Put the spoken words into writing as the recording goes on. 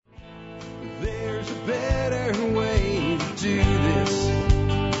better way to do this.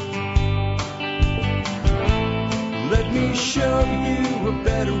 Let me show you a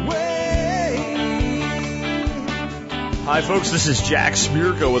better way. Hi, folks. This is Jack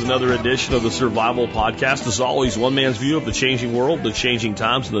Smirko with another edition of the Survival Podcast. As always, one man's view of the changing world, the changing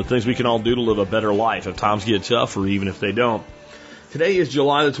times, and the things we can all do to live a better life if times get tough or even if they don't. Today is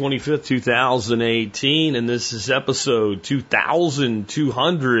July the 25th, 2018, and this is episode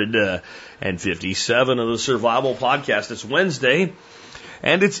 2257 of the Survival Podcast. It's Wednesday,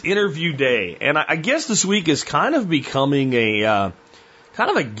 and it's interview day. And I guess this week is kind of becoming a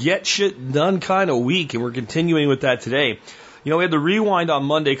get shit done kind of week, and we're continuing with that today. You know, we had the rewind on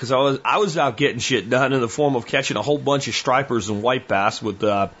Monday because I was out getting shit done in the form of catching a whole bunch of stripers and white bass with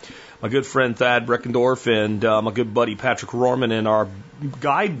my good friend Thad Breckendorf and my good buddy Patrick Rorman and our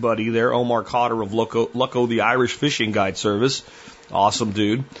guide buddy there, Omar Cotter of Lucko the Irish Fishing Guide Service. Awesome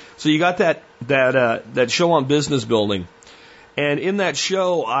dude. So you got that show on business building. And in that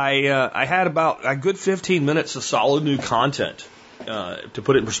show, I had about a good 15 minutes of solid new content, to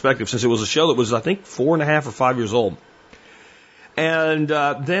put it in perspective, since it was a show that was, I think, 4.5 or 5 years old. And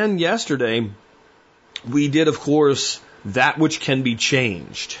then yesterday, we did, of course, That Which Can Be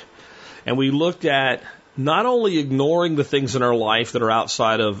Changed. And we looked at not only ignoring the things in our life that are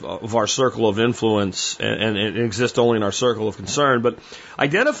outside of our circle of influence and exist only in our circle of concern, but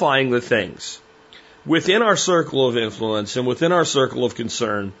identifying the things within our circle of influence and within our circle of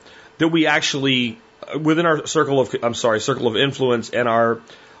concern that we actually, within our circle of influence and our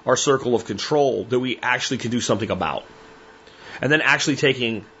circle of control, that we actually can do something about. And then actually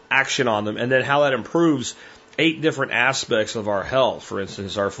taking action on them, and then how that improves 8 different aspects of our health. For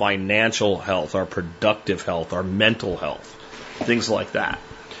instance, our financial health, our productive health, our mental health, things like that.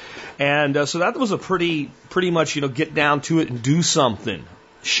 And so that was a pretty much, get down to it and do something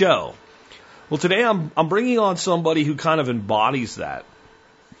show. Well, today I'm bringing on somebody who kind of embodies that.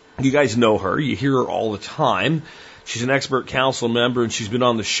 You guys know her. You hear her all the time. She's an expert council member, and she's been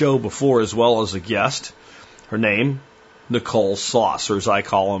on the show before as well as a guest. Her name, Nicole Sauce, or as I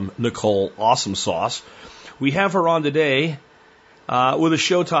call him, Nicole Awesome Sauce. We have her on today with a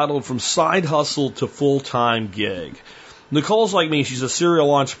show titled From Side Hustle to Full-Time Gig. Nicole's like me. She's a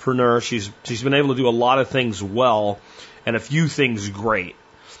serial entrepreneur. She's been able to do a lot of things well and a few things great.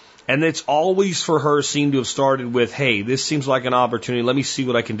 And it's always for her seemed to have started with, hey, this seems like an opportunity. Let me see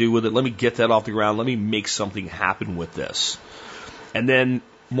what I can do with it. Let me get that off the ground. Let me make something happen with this. And then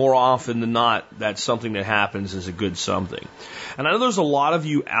more often than not, that something that happens is a good something. And I know there's a lot of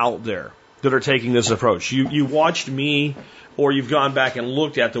you out there that are taking this approach. You watched me, or you've gone back and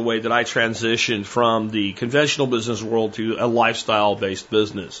looked at the way that I transitioned from the conventional business world to a lifestyle-based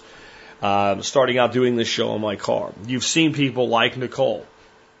business, starting out doing this show in my car. You've seen people like Nicole.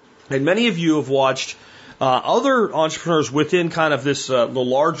 And many of you have watched other entrepreneurs within kind of this the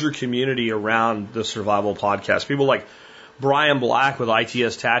larger community around the Survival Podcast. People like Brian Black with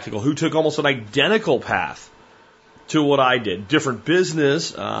ITS Tactical, who took almost an identical path to what I did. Different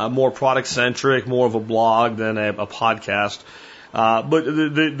business, more product-centric, more of a blog than a podcast. But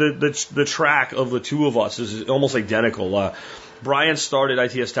the track of the two of us is almost identical. Brian started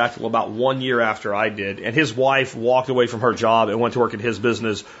ITS Tactical about 1 year after I did, and his wife walked away from her job and went to work in his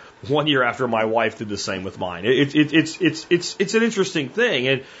business 1 year after my wife did the same with mine. It's an interesting thing.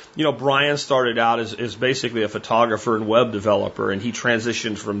 And, Brian started out as basically a photographer and web developer, and he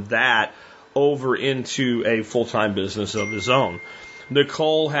transitioned from that over into a full-time business of his own.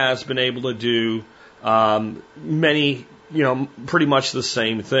 Nicole has been able to do many, pretty much the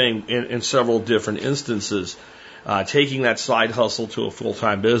same thing in several different instances, taking that side hustle to a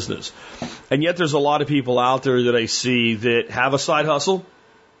full-time business. And yet there's a lot of people out there that I see that have a side hustle.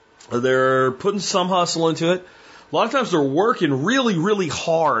 They're putting some hustle into it. A lot of times they're working really, really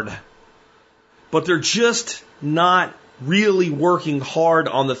hard, but they're just not really working hard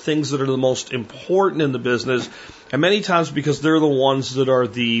on the things that are the most important in the business, and many times because they're the ones that are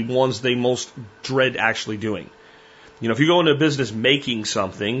the ones they most dread actually doing. If you go into a business making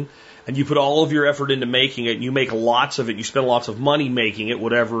something, and you put all of your effort into making it, and you make lots of it, you spend lots of money making it,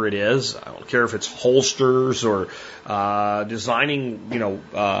 whatever it is, I don't care if it's holsters or designing,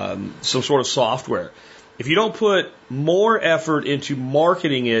 some sort of software. If you don't put more effort into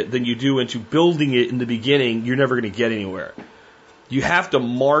marketing it than you do into building it in the beginning, you're never going to get anywhere. You have to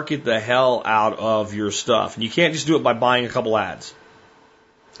market the hell out of your stuff. And you can't just do it by buying a couple ads.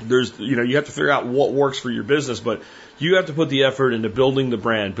 You have to figure out what works for your business, but you have to put the effort into building the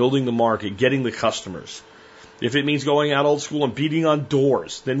brand, building the market, getting the customers. If it means going out old school and beating on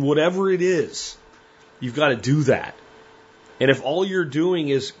doors, then whatever it is, you've got to do that. And if all you're doing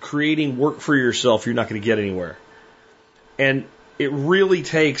is creating work for yourself, you're not going to get anywhere. And it really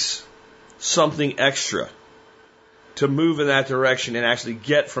takes something extra to move in that direction and actually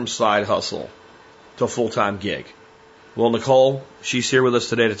get from side hustle to full-time gig. Well, Nicole, she's here with us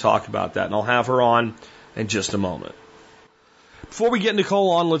today to talk about that, and I'll have her on in just a moment. Before we get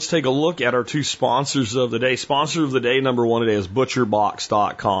Nicole on, let's take a look at our two sponsors of the day. Sponsor of the day, number one today, is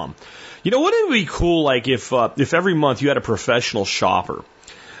ButcherBox.com. You know, wouldn't it be cool, like, if every month you had a professional shopper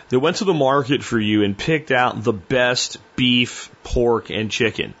that went to the market for you and picked out the best beef, pork, and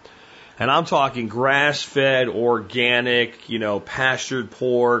chicken? And I'm talking grass-fed, organic, pastured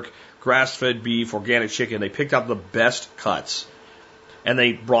pork, grass-fed beef, organic chicken. They picked out the best cuts, and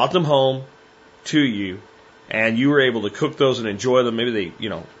they brought them home to you, and you were able to cook those and enjoy them. Maybe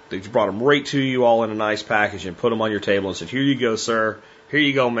they brought them right to you all in a nice package and put them on your table and said, "Here you go, sir. Here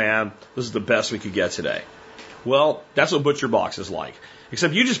you go, ma'am. This is the best we could get today." Well, that's what ButcherBox is like.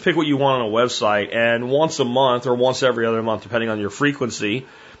 Except you just pick what you want on a website, and once a month or once every other month, depending on your frequency,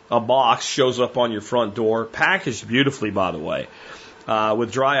 a box shows up on your front door, packaged beautifully, by the way,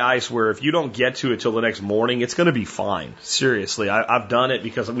 with dry ice, where if you don't get to it till the next morning, it's going to be fine. Seriously, I've done it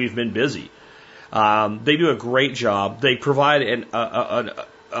because we've been busy. They do a great job. They provide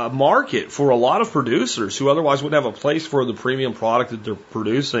a market for a lot of producers who otherwise wouldn't have a place for the premium product that they're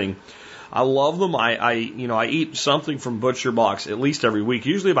producing. I love them. I eat something from ButcherBox at least every week,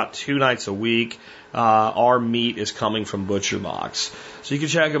 usually about 2 nights a week. Our meat is coming from ButcherBox. So you can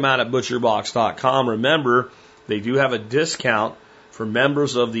check them out at ButcherBox.com. Remember, they do have a discount for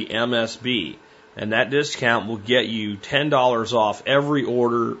members of the MSB. And that discount will get you $10 off every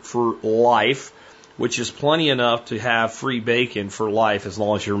order for life, which is plenty enough to have free bacon for life as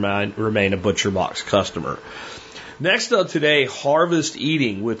long as you remain a ButcherBox customer. Next up today, Harvest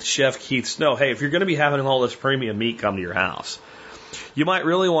Eating with Chef Keith Snow. Hey, if you're going to be having all this premium meat come to your house, you might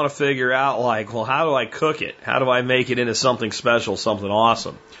really want to figure out, how do I cook it? How do I make it into something special, something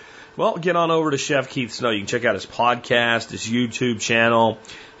awesome? Well, get on over to Chef Keith Snow. You can check out his podcast, his YouTube channel,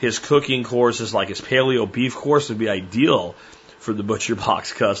 his cooking courses, like his paleo beef course would be ideal for the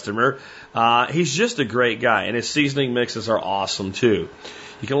ButcherBox customer. He's just a great guy, and his seasoning mixes are awesome too.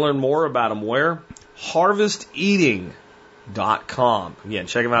 You can learn more about him where? HarvestEating.com. Again,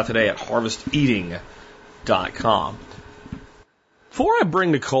 check him out today at HarvestEating.com. Before I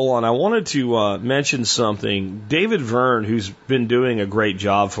bring Nicole on, I wanted to mention something. David Verne, who's been doing a great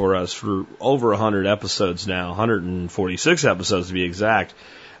job for us for over 100 episodes now, 146 episodes to be exact,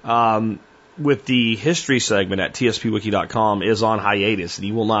 with the history segment at tspwiki.com, is on hiatus, and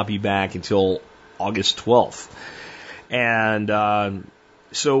he will not be back until August 12th. And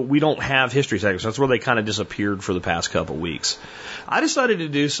so we don't have history segments. That's where they kind of disappeared for the past couple of weeks. I decided to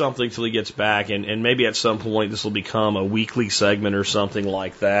do something till he gets back, and maybe at some point this will become a weekly segment or something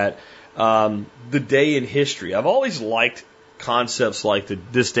like that. The Day in History. I've always liked concepts like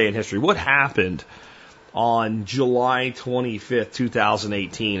this day in history. What happened on July 25th,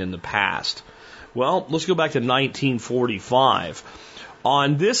 2018 in the past? Well, let's go back to 1945.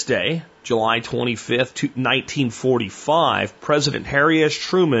 On this day, July 25th, 1945, President Harry S.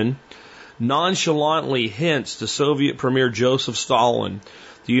 Truman nonchalantly hints to Soviet Premier Joseph Stalin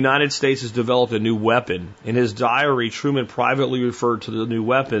the United States has developed a new weapon. In his diary, Truman privately referred to the new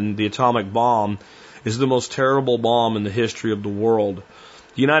weapon, the atomic bomb, as the most terrible bomb in the history of the world.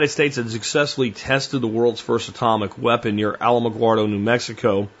 The United States had successfully tested the world's first atomic weapon near Alamogordo, New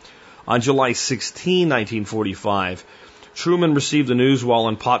Mexico, on July 16, 1945. Truman received the news while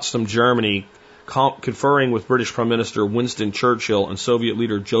in Potsdam, Germany, conferring with British Prime Minister Winston Churchill and Soviet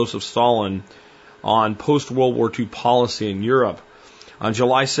leader Joseph Stalin on post-World War II policy in Europe. On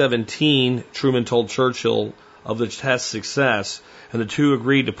July 17, Truman told Churchill of the test's success, and the two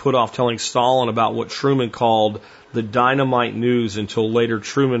agreed to put off telling Stalin about what Truman called the dynamite news until later.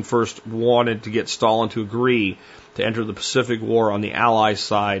 Truman first wanted to get Stalin to agree to enter the Pacific War on the Allies'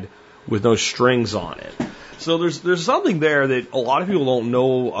 side with no strings on it. So there's something there that a lot of people don't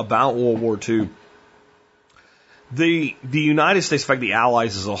know about World War II. The United States, in fact, the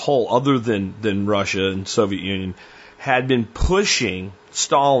Allies as a whole, other than Russia and Soviet Union, had been pushing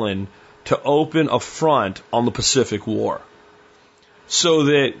Stalin to open a front on the Pacific War so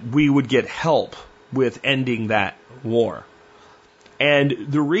that we would get help with ending that war. And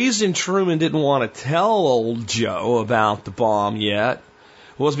the reason Truman didn't want to tell old Joe about the bomb yet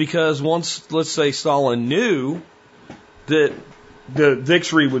was because once, let's say, Stalin knew that the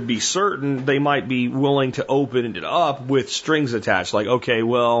victory would be certain, they might be willing to open it up with strings attached. Like, okay,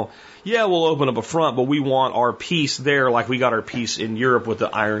 well, yeah, we'll open up a front, but we want our peace there like we got our peace in Europe with the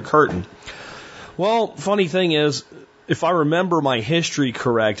Iron Curtain. Well, funny thing is, if I remember my history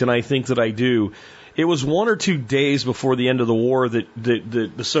correct, and I think that I do, it was 1 or 2 days before the end of the war that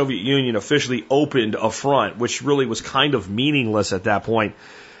the Soviet Union officially opened a front, which really was kind of meaningless at that point.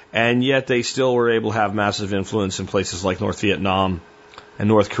 And yet they still were able to have massive influence in places like North Vietnam and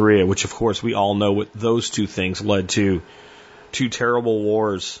North Korea, which, of course, we all know what those two things led to. 2 terrible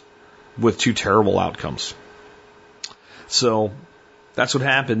wars with 2 terrible outcomes. So that's what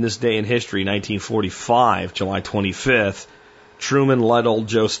happened this day in history, 1945, July 25th. Truman let old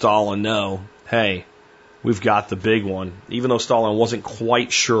Joe Stalin know, hey, we've got the big one, even though Stalin wasn't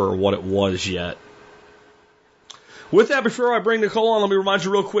quite sure what it was yet. With that, before I bring Nicole on, let me remind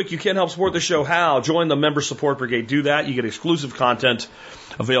you real quick, you can help support the show. How? Join the Member Support Brigade. Do that. You get exclusive content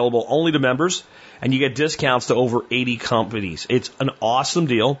available only to members, and you get discounts to over 80 companies. It's an awesome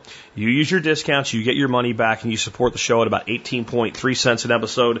deal. You use your discounts, you get your money back, and you support the show at about 18.3 cents an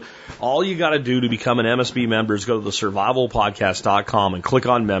episode. All you got to do to become an MSB member is go to thesurvivalpodcast.com and click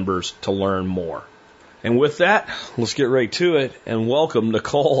on members to learn more. And with that, let's get right to it, and welcome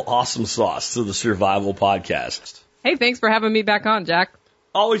Nicole Awesome Sauce to the Survival Podcast. Hey, thanks for having me back on, Jack.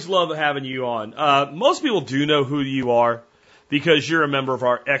 Always love having you on. Most people do know who you are because you're a member of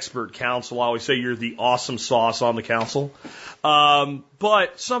our expert council. I always say you're the awesome sauce on the council.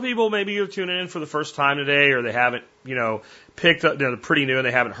 But some people maybe are tuning in for the first time today, or they haven't, picked up, they're pretty new and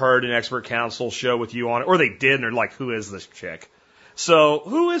they haven't heard an expert council show with you on it, or they did and they're like, who is this chick? So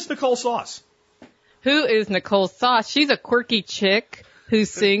who is Nicole Sauce? Who is Nicole Sauce? She's a quirky chick who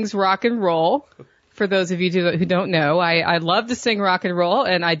sings rock and roll. For those of you who don't know, I love to sing rock and roll,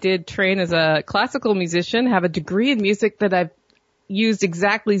 and I did train as a classical musician, have a degree in music that I've used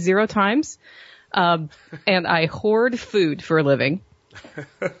exactly 0 times, and I hoard food for a living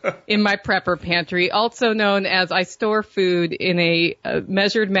in my prepper pantry, also known as I store food in a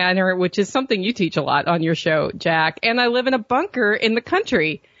measured manner, which is something you teach a lot on your show, Jack, and I live in a bunker in the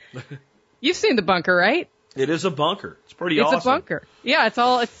country. You've seen the bunker, right? It is a bunker. It's pretty awesome. It's a bunker. Yeah,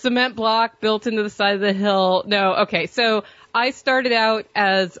 it's cement block built into the side of the hill. No, okay. So I started out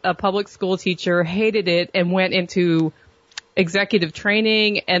as a public school teacher, hated it, and went into executive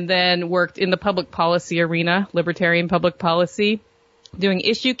training and then worked in the public policy arena, libertarian public policy, doing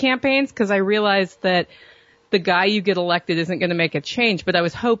issue campaigns because I realized that the guy you get elected isn't going to make a change, but I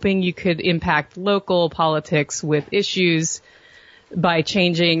was hoping you could impact local politics with issues by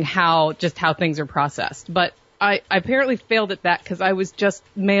changing how things are processed. But I apparently failed at that because I was just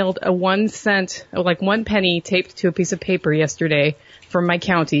mailed a 1 cent, like 1 penny taped to a piece of paper yesterday from my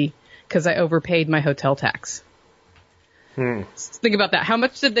county because I overpaid my hotel tax. Think about that. How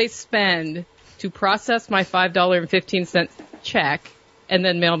much did they spend to process my $5.15 check and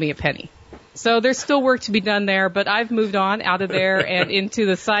then mail me a penny? So there's still work to be done there, but I've moved on out of there and into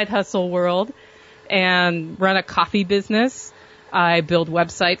the side hustle world and run a coffee business. I build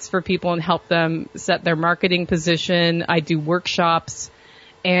websites for people and help them set their marketing position. I do workshops,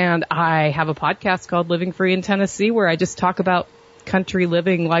 and I have a podcast called Living Free in Tennessee where I just talk about country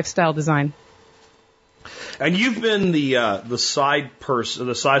living, lifestyle design. And you've been the side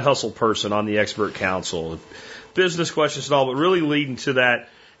hustle person on the expert council, business questions and all, but really leading to that.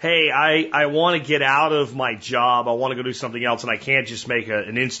 Hey, I want to get out of my job. I want to go do something else, and I can't just make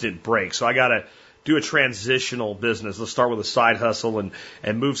an instant break. So I got to do a transitional business. Let's start with a side hustle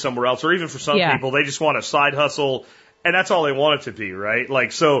and move somewhere else. Or even for some people, they just want a side hustle, and that's all they want it to be, right?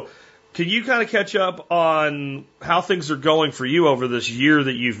 Like, so can you kind of catch up on how things are going for you over this year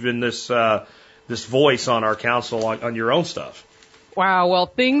that you've been this voice on our council on your own stuff? Wow, well,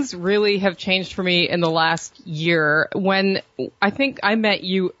 things really have changed for me in the last year. When I think I met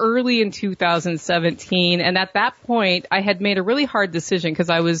you early in 2017, and at that point, I had made a really hard decision because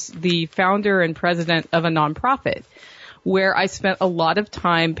I was the founder and president of a nonprofit where I spent a lot of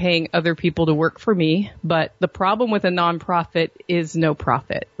time paying other people to work for me. But the problem with a nonprofit is no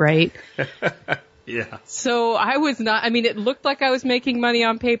profit, right? Yeah. So I was not, it looked like I was making money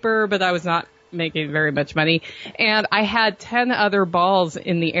on paper, but I was not making very much money. And I had 10 other balls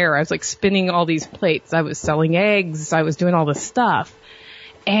in the air. I was like spinning all these plates. I was selling eggs. I was doing all this stuff.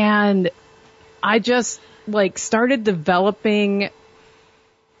 And I just started developing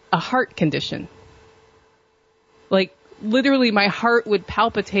a heart condition. Like literally my heart would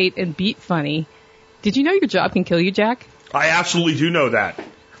palpitate and beat funny. Did you know your job can kill you, Jack? I absolutely do know that.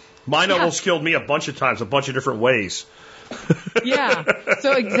 Mine almost killed me a bunch of times, a bunch of different ways. Yeah.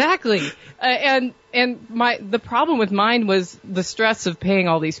 So exactly. And the problem with mine was the stress of paying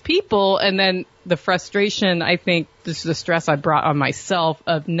all these people, and then the frustration, I think, this is the stress I brought on myself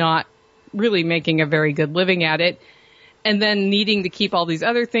of not really making a very good living at it, and then needing to keep all these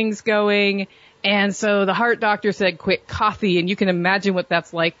other things going, And so the heart doctor said, quit coffee. And you can imagine what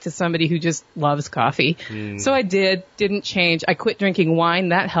that's like to somebody who just loves coffee. So I didn't change. I quit drinking wine.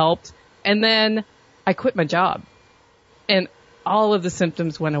 That helped. And then I quit my job. And all of the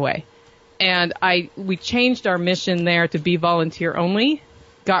symptoms went away. And we changed our mission there to be volunteer only,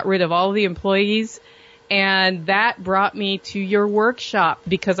 got rid of all the employees. And that brought me to your workshop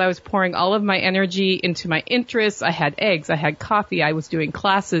because I was pouring all of my energy into my interests. I had eggs. I had coffee. I was doing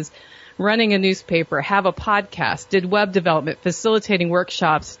classes, running a newspaper, have a podcast, did web development, facilitating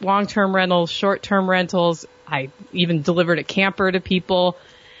workshops, long-term rentals, short-term rentals. I even delivered a camper to people.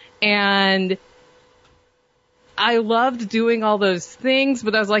 And I loved doing all those things,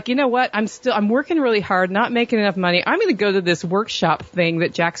 but I was like, you know what? I'm working really hard, not making enough money. I'm going to go to this workshop thing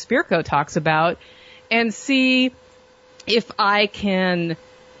that Jack Spirko talks about and see if I can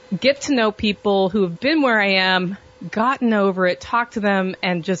get to know people who have been where I am, gotten over it, talk to them,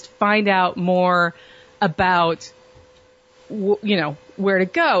 and just find out more about, where to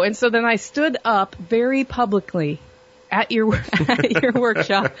go. And so then I stood up very publicly at your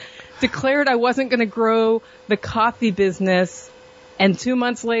workshop, declared I wasn't going to grow the coffee business, and 2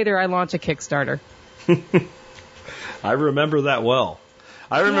 months later I launched a Kickstarter. I remember that well.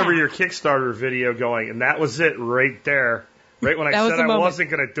 I remember your Kickstarter video going, and that was it right there. Right when I said I wasn't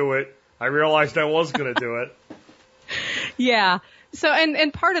going to do it, I realized I was going to do it. Yeah. So,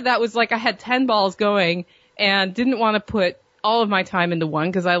 and part of that was like I had 10 balls going and didn't want to put all of my time into one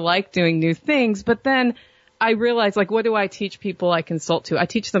because I like doing new things. But then I realized, like, what do I teach people I consult to? I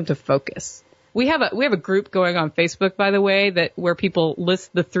teach them to focus. We have a group going on Facebook, by the way, where people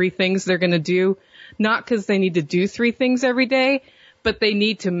list the 3 things they're going to do, not because they need to do 3 things every day, but they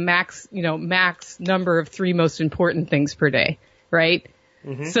need to max number of 3 most important things per day, right?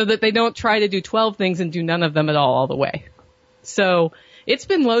 Mm-hmm. So that they don't try to do 12 things and do none of them at all the way. So it's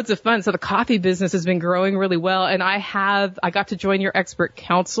been loads of fun. So the coffee business has been growing really well. And I got to join your expert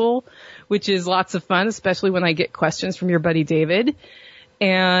council, which is lots of fun, especially when I get questions from your buddy David.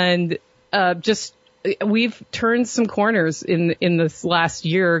 And we've turned some corners in this last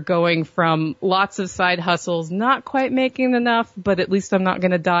year, going from lots of side hustles, not quite making enough, but at least I'm not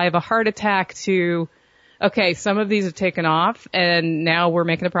going to die of a heart attack, to, okay, some of these have taken off and now we're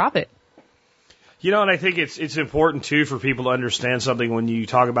making a profit. And I think it's important too for people to understand something when you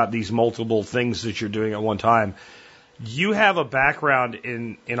talk about these multiple things that you're doing at one time. You have a background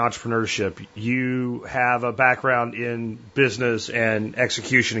in entrepreneurship. You have a background in business and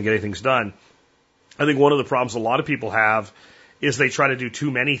execution and getting things done. I think one of the problems a lot of people have is they try to do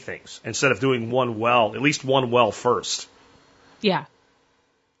too many things instead of doing one well, at least one well first. Yeah.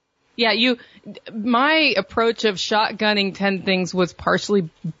 Yeah, my approach of shotgunning 10 things was partially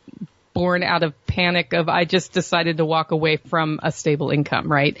born out of panic of I just decided to walk away from a stable income,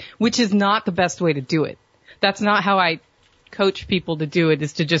 right? Which is not the best way to do it. That's not how I coach people to do it,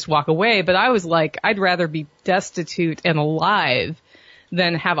 is to just walk away. But I was like, I'd rather be destitute and alive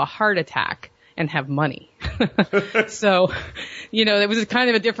than have a heart attack and have money. So, it was kind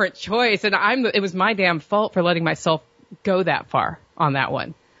of a different choice. And it was my damn fault for letting myself go that far on that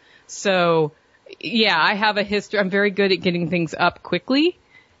one. So, yeah, I have a history. I'm very good at getting things up quickly.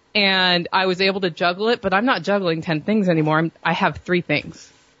 And I was able to juggle it, but I'm not juggling 10 things anymore. I have 3 things.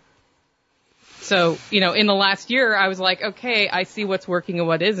 So, in the last year, I was like, okay, I see what's working and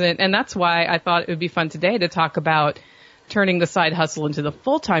what isn't. And that's why I thought it would be fun today to talk about turning the side hustle into the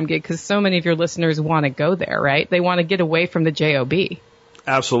full-time gig, because so many of your listeners want to go there, right? They want to get away from the job.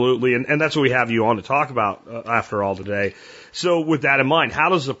 Absolutely. And that's what we have you on to talk about after all today. So with that in mind, how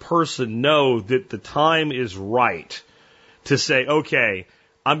does a person know that the time is right to say, okay,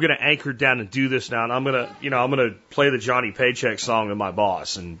 I'm going to anchor down and do this now, and I'm going to play the Johnny Paycheck song to my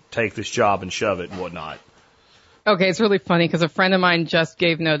boss and take this job and shove it and whatnot? Okay, it's really funny because a friend of mine just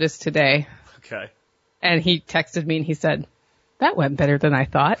gave notice today. Okay. And he texted me and he said, that went better than I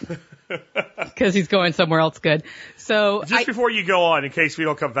thought. Because he's going somewhere else good. So just before you go on, in case we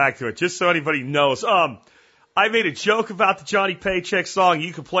don't come back to it, just so anybody knows, I made a joke about the Johnny Paycheck song.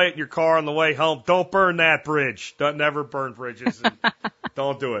 You can play it in your car on the way home. Don't burn that bridge. Don't never burn bridges.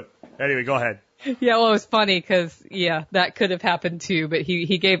 Don't do it. Anyway, go ahead. Yeah, well, it was funny because, that could have happened too. But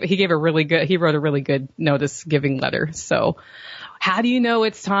he wrote a really good notice giving letter. So how do you know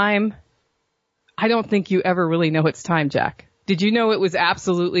it's time? I don't think you ever really know it's time, Jack. Did you know it was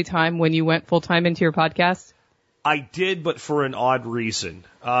absolutely time when you went full time into your podcast? I did, but for an odd reason.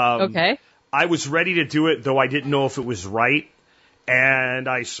 Okay. I was ready to do it, though I didn't know if it was right. And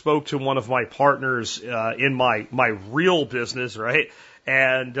I spoke to one of my partners in my real business, right?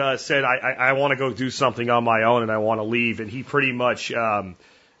 And said, I want to go do something on my own and I want to leave. And he pretty much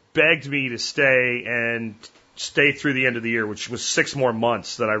begged me to stay through the end of the year, which was 6 more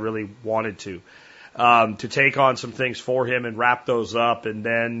months that I really wanted to take on some things for him and wrap those up and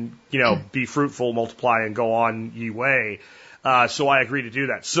then, be fruitful, multiply, and go on ye way. So I agreed to do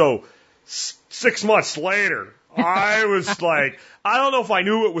that. So 6 months later, I was like, I don't know if I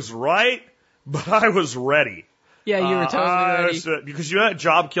knew it was right, but I was ready. Yeah, you were totally ready. Because that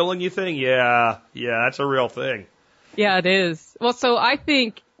job killing you thing? Yeah, that's a real thing. Yeah, it is. Well, so I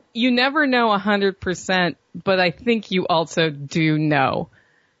think you never know 100%, but I think you also do know.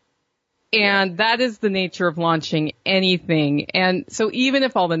 And that is the nature of launching anything. And so even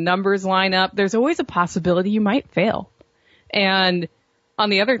if all the numbers line up, there's always a possibility you might fail. And on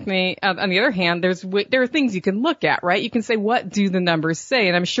the other hand, there are things you can look at, right? You can say, what do the numbers say?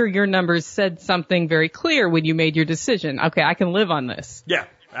 And I'm sure your numbers said something very clear when you made your decision. Okay, I can live on this. Yeah,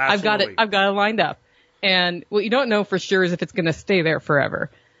 absolutely. I've got it lined up. And what you don't know for sure is if it's going to stay there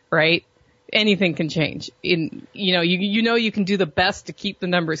forever, right? Anything can change. You can do the best to keep the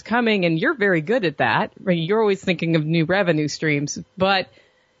numbers coming, and you're very good at that. Right? You're always thinking of new revenue streams, but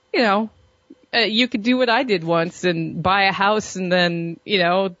you could do what I did once and buy a house, and then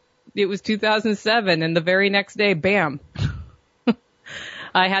it was 2007, and the very next day, bam,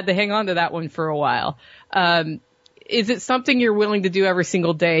 I had to hang on to that one for a while. Is it something you're willing to do every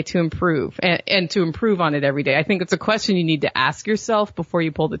single day to improve and to improve on it every day? I think it's a question you need to ask yourself before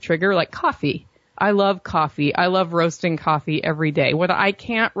you pull the trigger, like coffee. I love coffee. I love roasting coffee every day. When I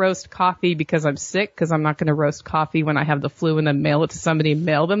can't roast coffee because I'm sick, because I'm not going to roast coffee when I have the flu and then mail it to somebody and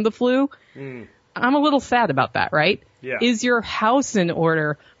mail them the flu, I'm a little sad about that, right? Yeah. Is your house in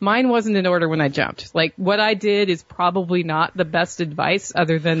order? Mine wasn't in order when I jumped. Like, what I did is probably not the best advice,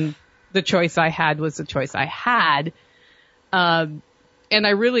 other than the choice I had was the choice I had. And I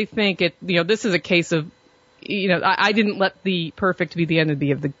really think this is a case of, I didn't let the perfect be the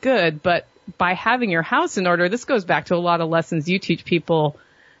enemy of the good, but by having your house in order, this goes back to a lot of lessons you teach people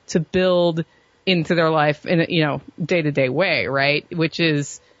to build into their life in a, day-to-day way, right? Which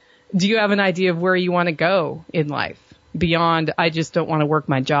is, do you have an idea of where you want to go in life beyond, I just don't want to work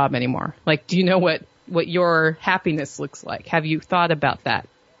my job anymore? Like, do you know what your happiness looks like? Have you thought about that?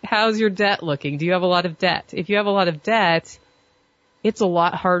 How's your debt looking? Do you have a lot of debt? If you have a lot of debt, it's a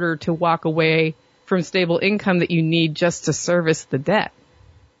lot harder to walk away from stable income that you need just to service the debt.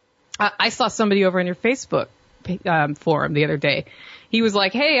 I saw somebody over on your Facebook forum the other day. He was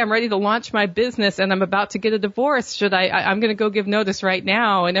like, hey, I'm ready to launch my business and I'm about to get a divorce. I'm going to go give notice right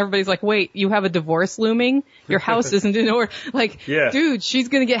now. And everybody's like, wait, you have a divorce looming? Your house isn't in order. Like, dude, she's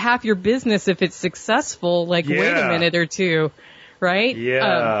going to get half your business if it's successful. Like, wait a minute or two. Right?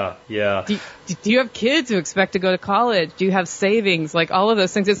 Yeah, yeah. Do you have kids who expect to go to college? Do you have savings? Like, all of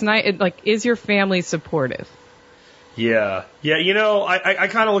those things. It's nice. Is your family supportive? Yeah. Yeah, I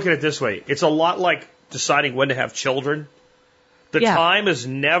kind of look at it this way. It's a lot like deciding when to have children. The time is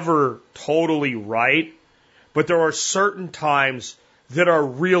never totally right, but there are certain times that are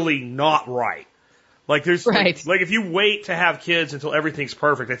really not right. Like there's like if you wait to have kids until everything's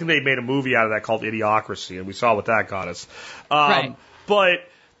perfect, I think they made a movie out of that called Idiocracy, and we saw what that got us. But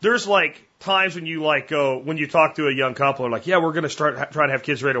there's like times when you when you talk to a young couple, and like, yeah, we're going to try to have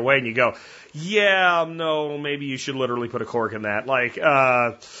kids right away, and you go, yeah, no, maybe you should literally put a cork in that. Like,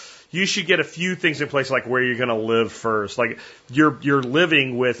 you should get a few things in place, like where you're going to live first. Like you're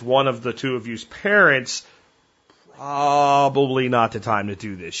living with one of the two of you's parents. Probably not the time to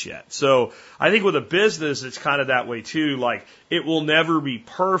do this yet. So I think with a business, it's kind of that way too. Like it will never be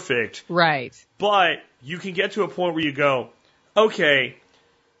perfect. Right. But you can get to a point where you go, okay,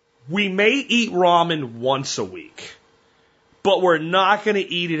 we may eat ramen once a week, but we're not going to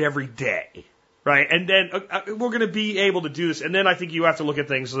eat it every day. Right. And then we're going to be able to do this. And then I think you have to look at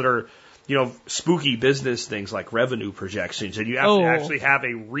things that are, spooky business things like revenue projections. And you have to actually have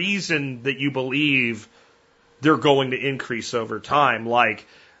a reason that you believe they're going to increase over time. Like,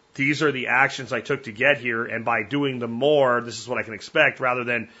 these are the actions I took to get here, and by doing them more, this is what I can expect, rather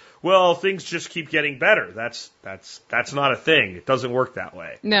than, well, things just keep getting better. That's not a thing. It doesn't work that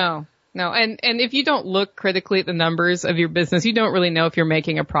way. No. And if you don't look critically at the numbers of your business, you don't really know if you're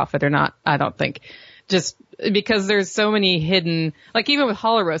making a profit or not, I don't think. Just because there's so many hidden, like even with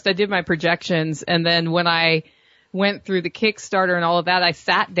Hollow Roast, I did my projections, and then when I went through the Kickstarter and all of that, I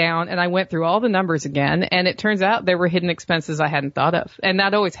sat down and I went through all the numbers again, and it turns out there were hidden expenses I hadn't thought of. And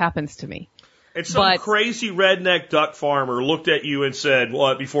that always happens to me. And some crazy redneck duck farmer looked at you and said,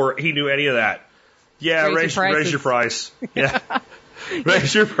 what, before he knew any of that? Yeah, raise your price. Yeah.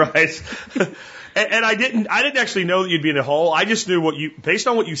 Raise your price. and I didn't actually know that you'd be in a hole. I just knew based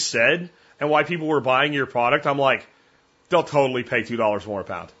on what you said and why people were buying your product, I'm like, they'll totally pay $2 more a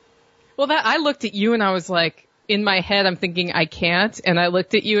pound. Well, I looked at you and I was like, in my head, I'm thinking I can't. And I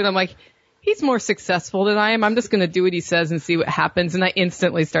looked at you and I'm like, he's more successful than I am. I'm just going to do what he says and see what happens. And I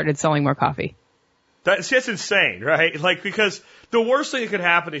instantly started selling more coffee. That's insane, right? Like, because the worst thing that could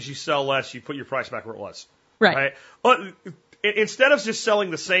happen is you sell less, you put your price back where it was. Right. But instead of just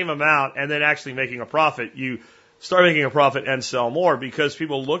selling the same amount and then actually making a profit, you start making a profit and sell more because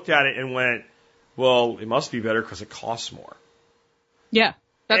people looked at it and went, well, it must be better because it costs more. Yeah,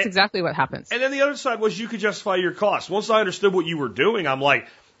 that's exactly what happens. And then the other side was you could justify your costs. Once I understood what you were doing, I'm like,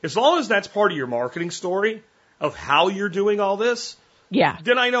 as long as that's part of your marketing story of how you're doing all this, yeah,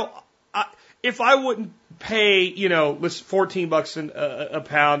 then I know if I wouldn't pay, let's $14 a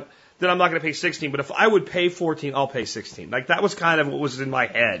pound, then I'm not going to pay 16. But if I would pay 14, I'll pay 16. Like that was kind of what was in my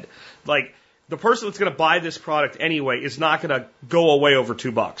head. Like the person that's going to buy this product anyway is not going to go away over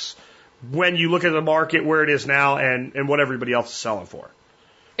 $2 when you look at the market where it is now and what everybody else is selling for.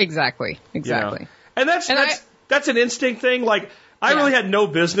 Exactly. And that's an instinct thing. Like I really had no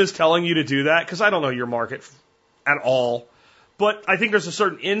business telling you to do that because I don't know your market at all. But I think there's a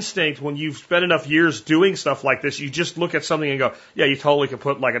certain instinct when you've spent enough years doing stuff like this, you just look at something and go, yeah, you totally could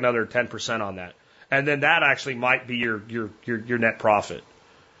put like another 10% on that. And then that actually might be your net profit.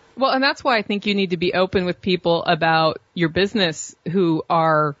 Well, and that's why I think you need to be open with people about your business who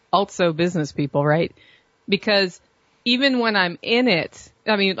are also business people, right? Because even when I'm in it,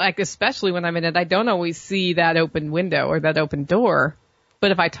 I mean, like especially when I'm in it, I don't always see that open window or that open door.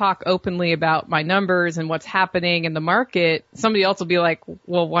 But if I talk openly about my numbers and what's happening in the market, somebody else will be like,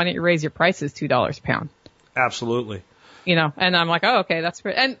 well, why don't you raise your prices $2 a pound? Absolutely. And I'm like, oh, okay, that's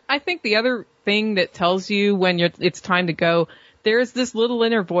great. And I think the other thing that tells you when it's time to go, there's this little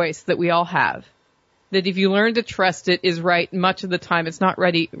inner voice that we all have that if you learn to trust it is right much of the time. It's not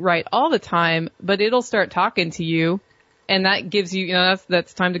right all the time, but it'll start talking to you. And that gives you,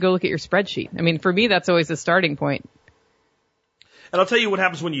 that's time to go look at your spreadsheet. I mean, for me, that's always the starting point. And I'll tell you what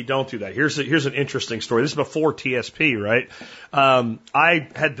happens when you don't do that. Here's an interesting story. This is before TSP, right? I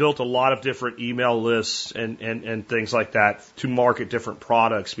had built a lot of different email lists and things like that to market different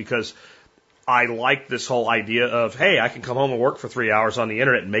products because I like this whole idea of, hey, I can come home and work for 3 hours on the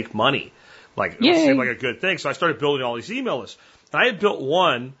internet and make money. Like, it seemed like a good thing. So I started building all these email lists. And I had built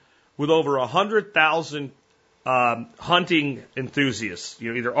one with over 100,000 hunting enthusiasts,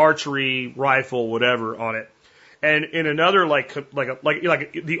 either archery, rifle, whatever on it. And in another, like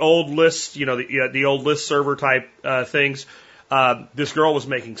the old list, the old list server type things, this girl was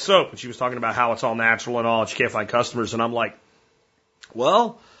making soap and she was talking about how it's all natural and all, and she can't find customers. And I'm like,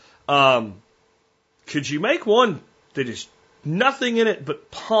 well, could you make one that is nothing in it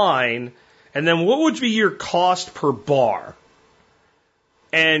but pine? And then what would be your cost per bar?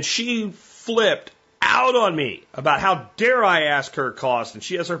 And she flipped out on me about how dare I ask her cost, and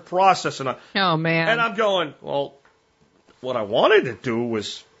she has her process, and oh man, and I'm going, well, what I wanted to do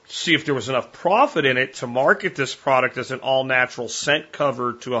was see if there was enough profit in it to market this product as an all natural scent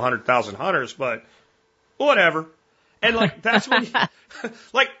cover to 100,000 hunters, but whatever. And like that's when,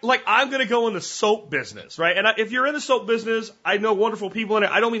 like I'm going to go in the soap business, right? And if you're in the soap business, I know wonderful people in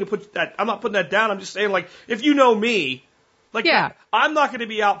it. I don't mean to put that. I'm not putting that down. I'm just saying, like, if you know me, like, I'm not going to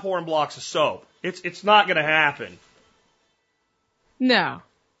be out pouring blocks of soap. It's not going to happen. No.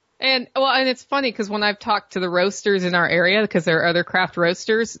 And it's funny because when I've talked to the roasters in our area, because there are other craft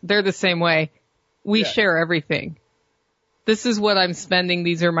roasters, they're the same way. We share everything. This is what I'm spending.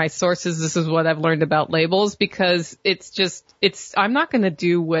 These are my sources. This is what I've learned about labels because I'm not going to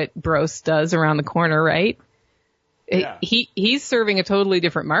do what Bros does around the corner, right? Yeah. He's serving a totally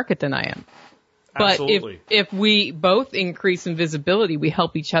different market than I am. Absolutely. But if we both increase in visibility, we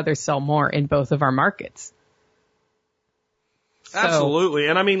help each other sell more in both of our markets. Absolutely.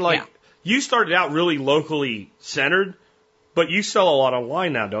 And I mean, you started out really locally centered, but you sell a lot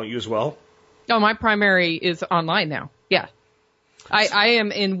online now, don't you, as well? Oh, my primary is online now. Yeah. I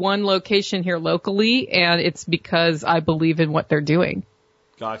am in one location here locally, and it's because I believe in what they're doing.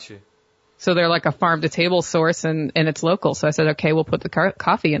 Gotcha. So they're like a farm-to-table source, and it's local. So I said, okay, we'll put the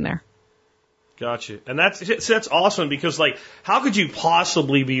coffee in there. Gotcha. And that's awesome because, like, how could you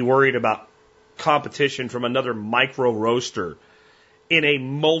possibly be worried about competition from another micro roaster in a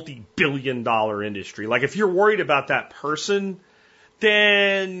multi-billion-dollar industry? Like, if you're worried about that person,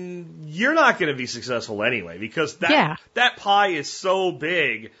 then you're not going to be successful anyway because that pie is so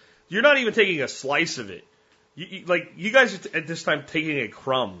big, you're not even taking a slice of it. You guys are at this time taking a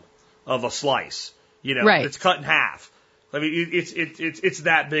crumb of a slice, right. It's cut in half. I mean, it's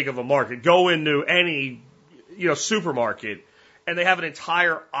that big of a market. Go into any, supermarket and they have an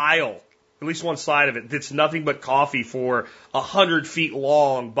entire aisle at least one side of it, that's nothing but coffee for 100 feet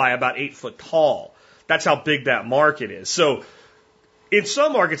long by about 8 foot tall. That's how big that market is. So in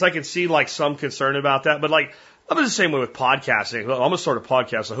some markets, I can see like some concern about that, but like I'm the same way with podcasting. I'm going to start a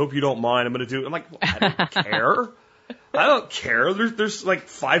podcast. I hope you don't mind. I'm going to do. I'm like, I don't care. I don't care. There's like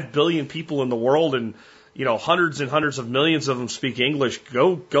 5 billion people in the world, and you know, hundreds and hundreds of millions of them speak English.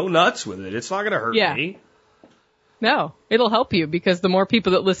 Go nuts with it. It's not going to hurt me. No, it'll help you because the more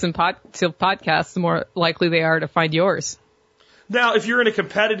people that listen to podcasts, the more likely they are to find yours. Now, if you're in a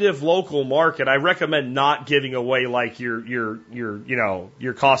competitive local market, I recommend not giving away like your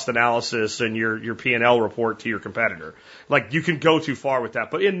cost analysis and your P&L report to your competitor. Like you can go too far with that,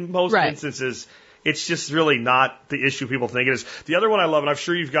 but in most instances, it's just really not the issue people think it is. The other one I love, and I'm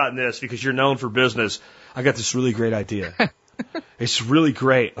sure you've gotten this because you're known for business. I got this really great idea. It's really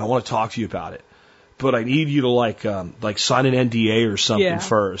great. I want to talk to you about it, but I need you to like sign an NDA or something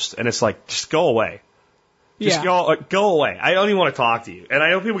first. And it's like, just go away. Just go away. I don't even want to talk to you. And I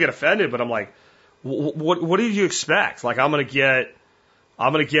know people get offended, but I'm like, what did you expect? Like I'm gonna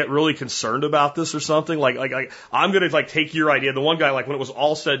get really concerned about this or something. Like I'm gonna like take your idea. The one guy, like when it was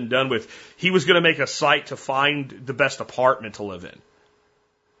all said and done with, he was gonna make a site to find the best apartment to live in.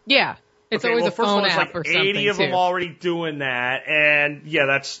 Yeah. It's always a phone app like or something. 80 of them already doing that, and yeah,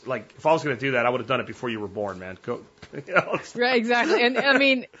 that's like if I was going to do that, I would have done it before you were born, man. Go, Right, exactly. And I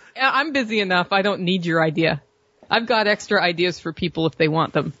mean, I'm busy enough. I don't need your idea. I've got extra ideas for people if they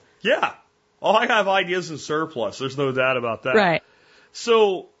want them. Yeah, I have ideas in surplus. There's no doubt about that. Right.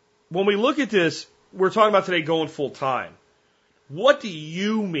 So when we look at this, we're talking about today going full time. What do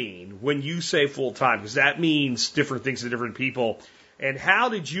you mean when you say full time? Because that means different things to different people. And how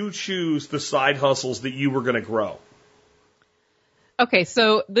did you choose the side hustles that you were going to grow? Okay,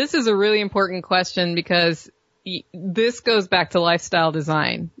 so this is a really important question because this goes back to lifestyle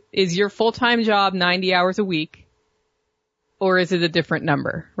design. Is your full-time job 90 hours a week, or is it a different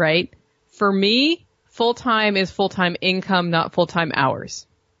number, right? For me, full-time is full-time income, not full-time hours.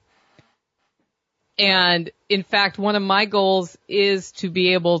 And in fact, one of my goals is to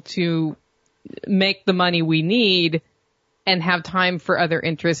be able to make the money we need and have time for other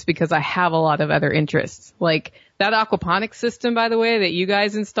interests because I have a lot of other interests. Like that aquaponics system, by the way, that you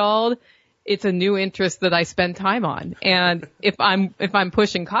guys installed, it's a new interest that I spend time on. And if I'm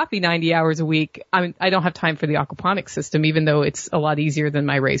pushing coffee 90 hours a week, I don't have time for the aquaponics system, even though it's a lot easier than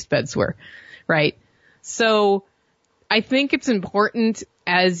my raised beds were, right? So I think it's important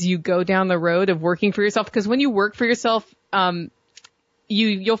as you go down the road of working for yourself, because when you work for yourself,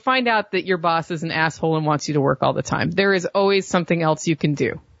 you'll find out that your boss is an asshole and wants you to work all the time. There is always something else you can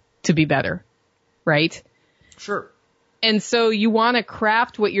do to be better, right? Sure. And so you want to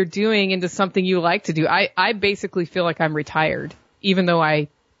craft what you're doing into something you like to do. I basically feel like I'm retired, even though I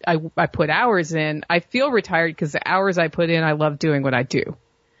put hours in. I feel retired because the hours I put in, I love doing what I do.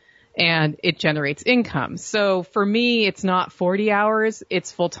 And it generates income. So for me, it's not 40 hours,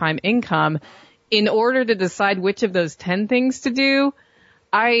 it's full-time income. In order to decide which of those 10 things to do,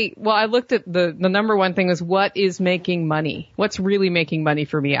 I looked at the number one thing was what is making money? What's really making money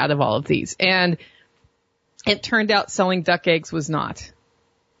for me out of all of these? And it turned out selling duck eggs was not.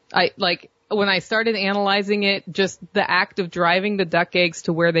 When I started analyzing it, just the act of driving the duck eggs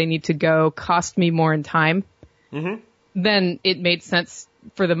to where they need to go cost me more in time. Mm-hmm. Then it made sense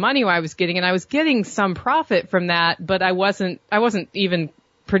for the money I was getting, and I was getting some profit from that, but I wasn't even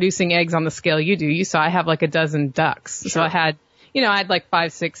producing eggs on the scale you do. You saw I have like a dozen ducks. Sure. So I had like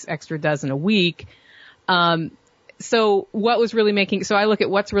 5-6 extra dozen a week. So I look at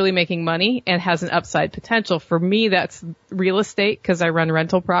what's really making money and has an upside potential. For me, that's real estate because I run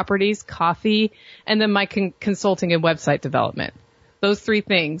rental properties, coffee, and then my consulting and website development. Those three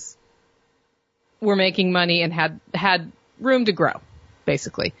things were making money and had room to grow,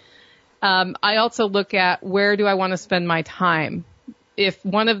 basically. I also look at where do I want to spend my time. If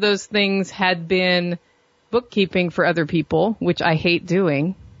one of those things had been bookkeeping for other people, which I hate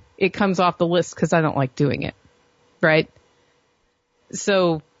doing, it comes off the list because I don't like doing it, right?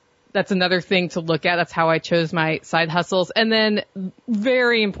 So that's another thing to look at. That's how I chose my side hustles. And then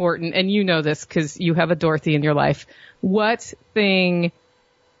very important, and you know this because you have a Dorothy in your life, what thing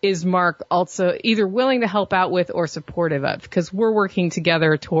is Mark also either willing to help out with or supportive of? Because we're working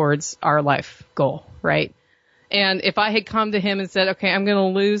together towards our life goal, right? And if I had come to him and said, okay, I'm going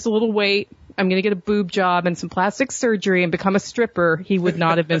to lose a little weight, I'm going to get a boob job and some plastic surgery and become a stripper, he would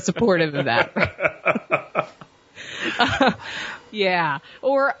not have been supportive of that. Yeah.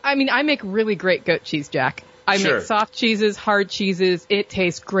 Or, I make really great goat cheese, Jack. I make soft cheeses, hard cheeses. It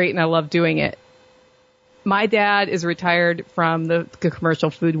tastes great and I love doing it. my dad is retired from the commercial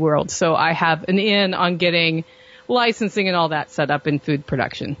food world, so I have an in on getting licensing and all that set up in food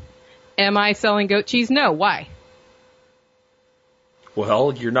production. Am I selling goat cheese? No. Why?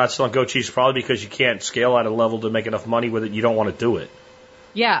 Well, you're not selling goat cheese probably because you can't scale at a level to make enough money with it. You don't want to do it.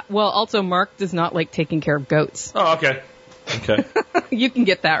 Yeah. Well, also, Mark does not like taking care of goats. Oh, okay. Okay. You can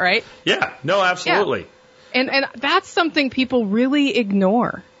get that, right? Yeah. No, absolutely. Yeah. And that's something people really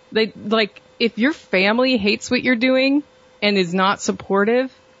ignore. They like, if your family hates what you're doing and is not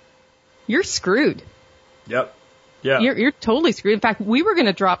supportive, you're screwed. Yep. Yeah. You're totally screwed. In fact, we were going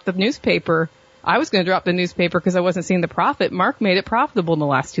to drop the newspaper. I was going to drop the newspaper because I wasn't seeing the profit. Mark made it profitable in the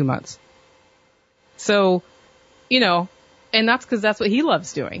last 2 months. So, and that's because that's what he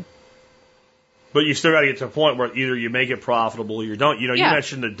loves doing. But you still got to get to a point where either you make it profitable or you don't. You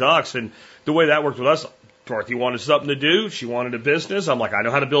mentioned the ducks, and the way that worked with us, Dorothy wanted something to do. She wanted a business. I'm like, I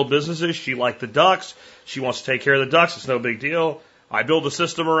know how to build businesses. She liked the ducks. She wants to take care of the ducks. It's no big deal. I build a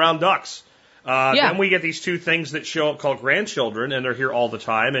system around ducks. Then we get these two things that show up called grandchildren, and they're here all the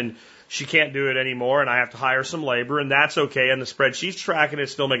time, and she can't do it anymore, and I have to hire some labor, and that's okay, and the spreadsheet's tracking it,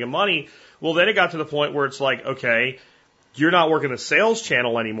 still making money. Well, then it got to the point where it's like, okay, you're not working the sales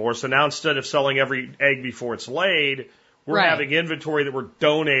channel anymore, so now instead of selling every egg before it's laid, we're having inventory that we're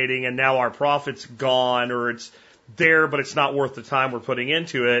donating, and now our profit's gone, or it's there, but it's not worth the time we're putting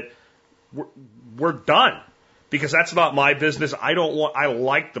into it. We're done. Because that's not my business. I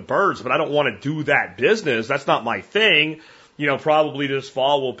like the birds, but I don't want to do that business. That's not my thing. Probably this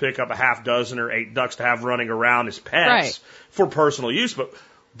fall we'll pick up a half dozen or 8 ducks to have running around as pets for personal use. But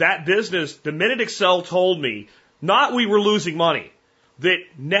that business, the minute Excel told me, not we were losing money, that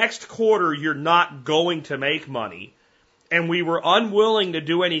next quarter you're not going to make money, and we were unwilling to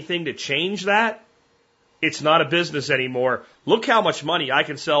do anything to change that, it's not a business anymore. Look how much money I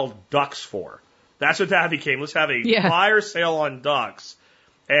can sell ducks for. That's what that became. Let's have a fire sale on ducks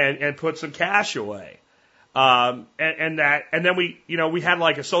and put some cash away. And then we had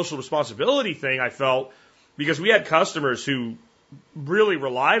like a social responsibility thing, I felt, because we had customers who really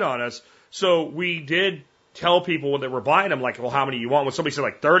relied on us. So we did tell people when they were buying them, like, well, how many you want? When somebody said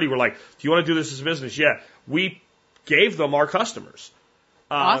like 30, we're like, do you want to do this as a business? Yeah. We gave them our customers.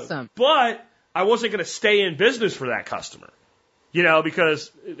 Awesome. But I wasn't going to stay in business for that customer.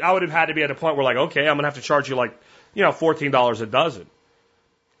 Because I would have had to be at a point where, like, okay, I'm going to have to charge you, like, $14 a dozen.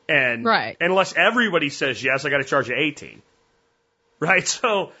 And unless everybody says yes, I got to charge you 18. Right?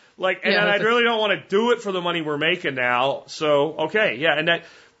 So, like, and I really don't want to do it for the money we're making now. So, okay, yeah. And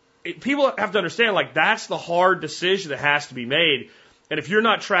people have to understand, like, that's the hard decision that has to be made. And if you're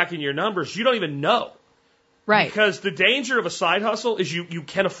not tracking your numbers, you don't even know. Right. Because the danger of a side hustle is you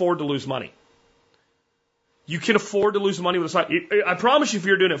can afford to lose money. You can afford to lose money with a side. I promise you, if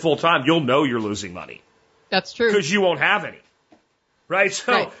you're doing it full time, you'll know you're losing money. That's true. Because you won't have any. Right?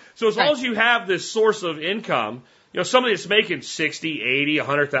 So as long as you have this source of income, somebody that's making 60, 80,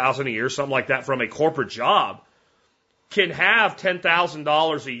 100,000 a year, something like that from a corporate job, can have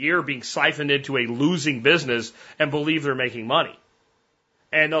 $10,000 a year being siphoned into a losing business and believe they're making money.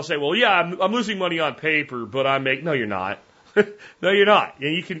 And they'll say, well, yeah, I'm losing money on paper, but no, you're not. No, you're not.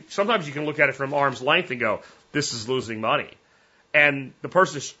 And sometimes you can look at it from arm's length and go, this is losing money. And the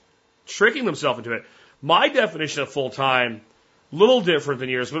person is tricking themselves into it. My definition of full-time, little different than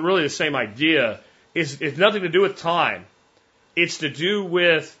yours, but really the same idea, is it's nothing to do with time. It's to do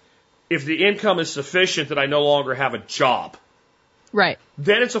with if the income is sufficient that I no longer have a job. Right.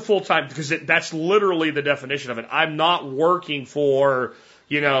 Then it's a full-time, because that's literally the definition of it. I'm not working for,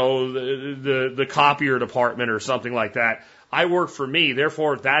 the copier department or something like that. I work for me.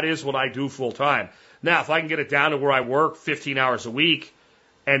 Therefore, that is what I do full-time. Now, if I can get it down to where I work 15 hours a week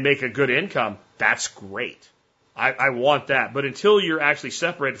and make a good income, that's great. I want that. But until you're actually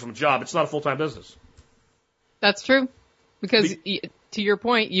separated from a job, it's not a full-time business. That's true. Because to your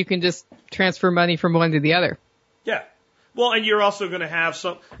point, you can just transfer money from one to the other. Yeah. Well, and you're also going to have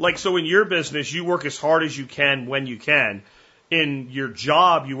so in your business, you work as hard as you can when you can. In your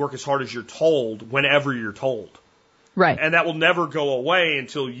job, you work as hard as you're told whenever you're told. Right. And that will never go away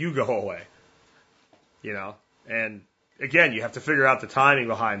until you go away. And again, you have to figure out the timing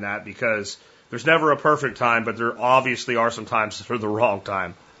behind that, because there's never a perfect time, but there obviously are some times that are the wrong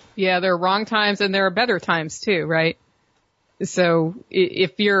time. Yeah, there are wrong times and there are better times too, right? So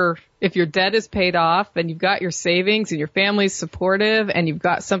if your debt is paid off and you've got your savings and your family's supportive and you've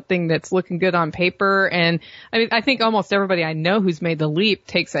got something that's looking good on paper, and I think almost everybody I know who's made the leap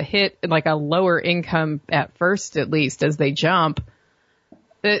takes a hit, like a lower income at first, at least as they jump.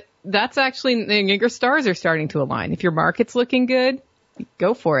 That's actually, your stars are starting to align. If your market's looking good,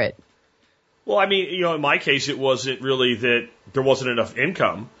 go for it. Well, I mean, you know, in my case, it wasn't really that there wasn't enough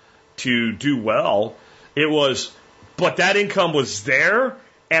income to do well. It was, but that income was there,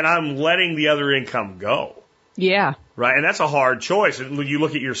 and I'm letting the other income go. Yeah. Right? And that's a hard choice. And you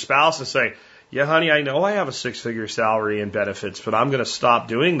look at your spouse and say, yeah, honey, I know I have a 6-figure salary and benefits, but I'm going to stop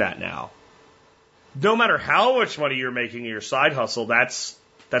doing that now. No matter how much money you're making in your side hustle, that's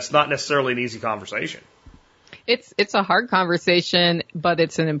not necessarily an easy conversation. It's a hard conversation, but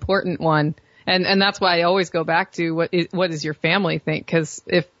it's an important one. And that's why I always go back to what does your family think? Because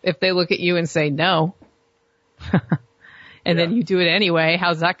if they look at you and say no, and then you do it anyway,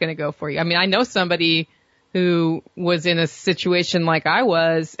 how's that going to go for you? I mean, I know somebody who was in a situation like I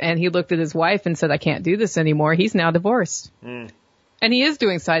was, and he looked at his wife and said, I can't do this anymore. He's now divorced. Mm. And he is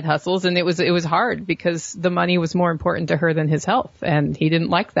doing side hustles, and it was hard because the money was more important to her than his health, and he didn't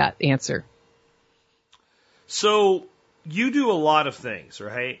like that answer. So you do a lot of things,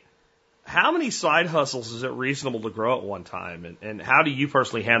 right? How many side hustles is it reasonable to grow at one time? And how do you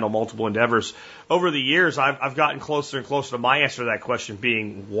personally handle multiple endeavors? Over the years, I've gotten closer and closer to my answer to that question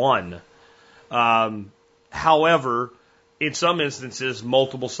being one. However, in some instances,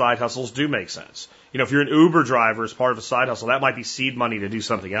 multiple side hustles do make sense. You know, if you're an Uber driver as part of a side hustle, that might be seed money to do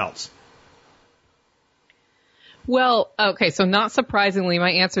something else. Well, okay, so not surprisingly,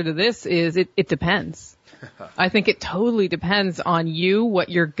 my answer to this is it depends. I think it totally depends on you, what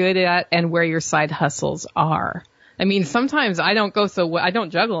you're good at, and where your side hustles are. I mean, sometimes I don't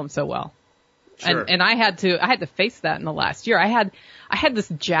juggle them so well. Sure. And I had to face that in the last year. I had this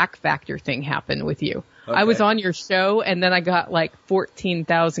jack factor thing happen with you. Okay. I was on your show, and then I got like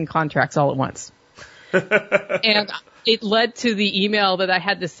 14,000 contracts all at once. And it led to the email that I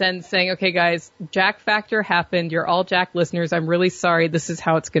had to send saying, okay, guys, jack factor happened. You're all jack listeners. I'm really sorry. This is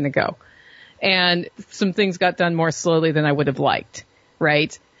how it's going to go. And some things got done more slowly than I would have liked,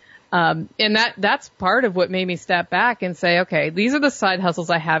 right? And that's part of what made me step back and say, okay, these are the side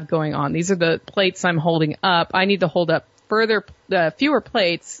hustles I have going on. These are the plates I'm holding up. I need to hold up fewer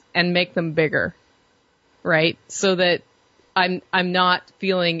plates and make them bigger, right? So that I'm not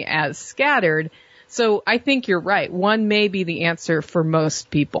feeling as scattered. So I think you're right. One may be the answer for most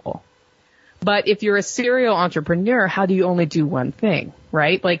people. But if you're a serial entrepreneur, how do you only do one thing,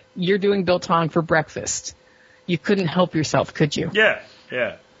 right? Like you're doing biltong for breakfast. You couldn't help yourself, could you? Yeah.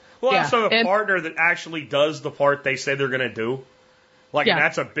 Well, also a partner that actually does the part they say they're going to do. Like, and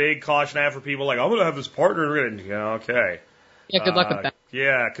that's a big caution I have for people. Like, I'm going to have this partner. Okay. Yeah, good luck with that.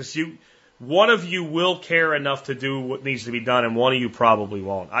 Yeah, because one of you will care enough to do what needs to be done, and one of you probably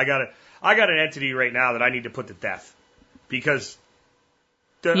won't. I got an entity right now that I need to put to death because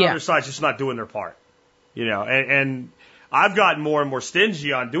the other side's just not doing their part, you know. And I've gotten more and more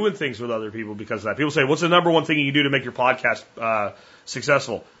stingy on doing things with other people because of that. People say, "What's the number one thing you can do to make your podcast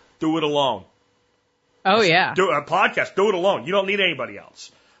successful?" Do it alone. Oh yeah. Do a podcast. Do it alone. You don't need anybody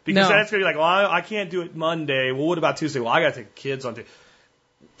else because that's gonna be like, "Well, I can't do it Monday. Well, what about Tuesday? Well, I got to take the kids on Tuesday."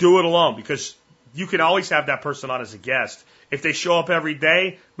 Do it alone because you can always have that person on as a guest. If they show up every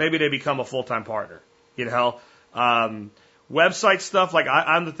day, maybe they become a full-time partner. You know, website stuff, like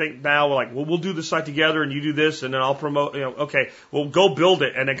I'm the thing now, we're like, well, we'll do the site together and you do this and then I'll promote, you know, okay, we'll go build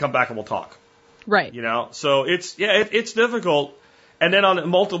it and then come back and we'll talk. Right. You know, so it's difficult. And then on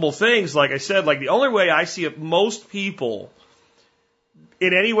multiple things, like I said, like the only way I see it, most people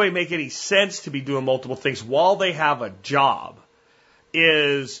in any way make any sense to be doing multiple things while they have a job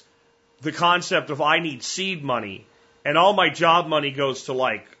is the concept of I need seed money and all my job money goes to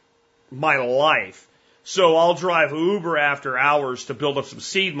like my life. So I'll drive Uber after hours to build up some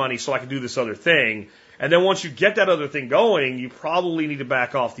seed money so I can do this other thing. And then once you get that other thing going, you probably need to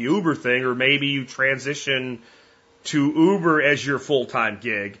back off the Uber thing, or maybe you transition to Uber as your full-time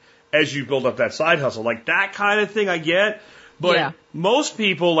gig as you build up that side hustle. Like that kind of thing I get. But most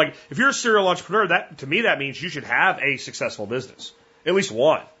people, like if you're a serial entrepreneur, that to me that means you should have a successful business. At least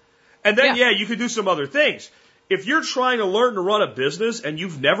one. And then you could do some other things. If you're trying to learn to run a business and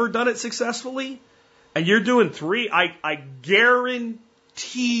you've never done it successfully, and you're doing 3, I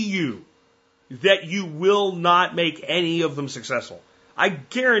guarantee you that you will not make any of them successful. I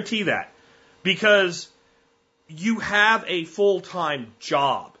guarantee that. Because you have a full-time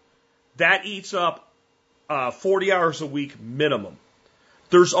job. That eats up 40 hours a week minimum.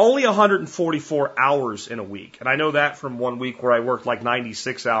 There's only 144 hours in a week. And I know that from one week where I worked like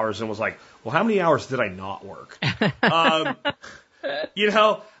 96 hours and was like, well, how many hours did I not work?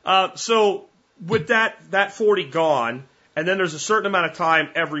 So with that 40 gone, and then there's a certain amount of time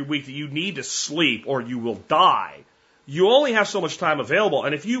every week that you need to sleep or you will die, you only have so much time available.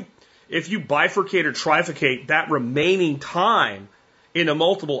 And if you bifurcate or trifurcate that remaining time into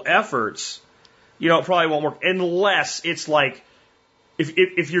multiple efforts, it probably won't work unless it's like,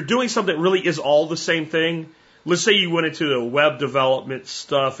 if you're doing something that really is all the same thing. Let's say you went into the web development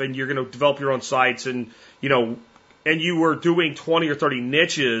stuff and you're going to develop your own sites and you were doing 20 or 30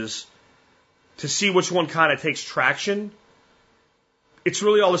 niches to see which one kind of takes traction. It's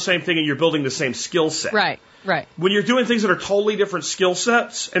really all the same thing and you're building the same skill set. Right. When you're doing things that are totally different skill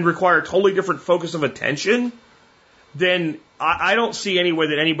sets and require a totally different focus of attention, then I don't see any way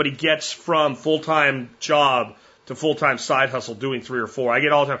that anybody gets from full-time job to full-time side hustle doing 3 or 4. I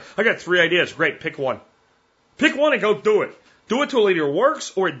get all the time, I got 3 ideas. Great, pick one. Pick one and go do it. Do it till it either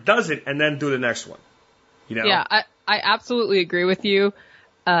works or it doesn't, and then do the next one. Yeah, I absolutely agree with you.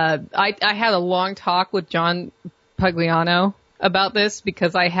 I had a long talk with John Pugliano about this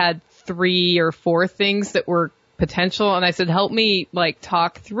because I had 3 or 4 things that were potential, and I said, help me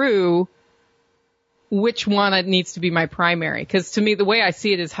talk through which one needs to be my primary. Because to me, the way I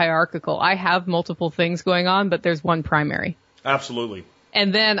see it is hierarchical. I have multiple things going on, but there's one primary. Absolutely.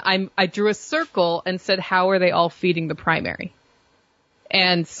 And then I drew a circle and said, how are they all feeding the primary?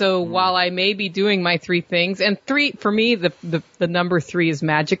 And so while I may be doing my 3 things, and 3, for me, the number 3 is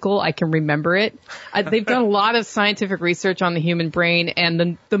magical. I can remember it. They've done a lot of scientific research on the human brain,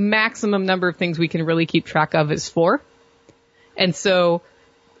 and the maximum number of things we can really keep track of is 4. And so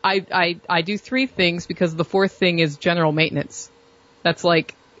I do 3 things because the 4th thing is general maintenance. That's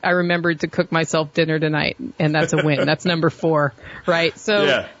like, I remembered to cook myself dinner tonight, and that's a win. That's number 4, right?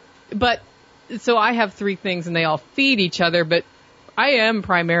 So, so I have 3 things, and they all feed each other, but I am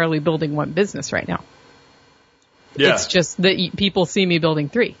primarily building one business right now. Yeah. It's just that people see me building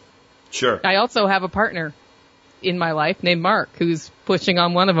 3. Sure. I also have a partner in my life named Mark who's pushing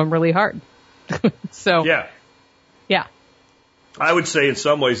on one of them really hard. So, yeah. I would say in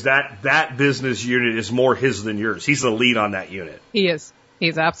some ways that business unit is more his than yours. He's the lead on that unit. He is.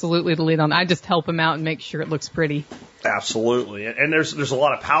 He's absolutely the lead on. I just help him out and make sure it looks pretty. Absolutely. And there's a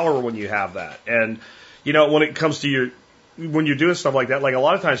lot of power when you have that. And, when it comes to when you're doing stuff like that, like a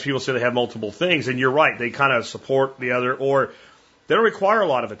lot of times people say they have multiple things, and you're right. They kind of support the other, or they don't require a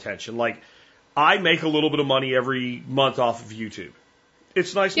lot of attention. Like, I make a little bit of money every month off of YouTube.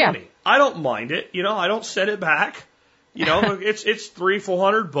 It's nice money. I don't mind it. I don't send it back. It's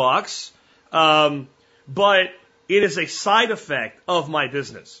 $300-400. But it is a side effect of my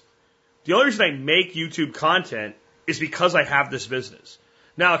business. The only reason I make YouTube content is because I have this business.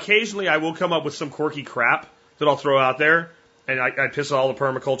 Now, occasionally I will come up with some quirky crap that I'll throw out there, and I piss all the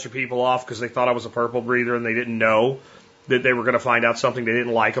permaculture people off because they thought I was a purple breather and they didn't know that they were going to find out something they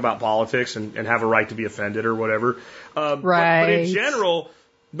didn't like about politics and have a right to be offended or whatever. Right. But in general,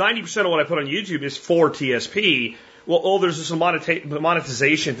 90% of what I put on YouTube is for TSP. Well, there's this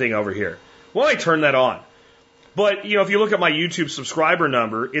monetization thing over here. Well, I turn that on. But, if you look at my YouTube subscriber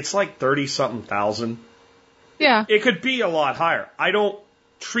number, it's like 30-something thousand. Yeah. It could be a lot higher. I don't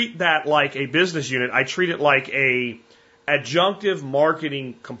treat that like a business unit. I treat it like a adjunctive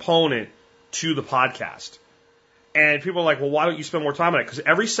marketing component to the podcast. And people are like, well, why don't you spend more time on it? Because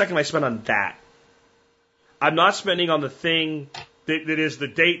every second I spend on that, I'm not spending on the thing that is the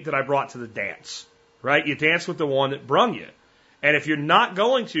date that I brought to the dance. Right? You dance with the one that brung you. And if you're not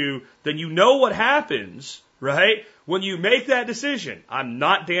going to, then you know what happens, right? When you make that decision, I'm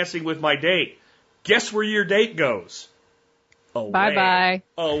not dancing with my date. Guess where your date goes? Away. Bye-bye.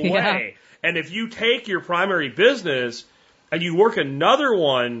 Away. Yeah. And if you take your primary business and you work another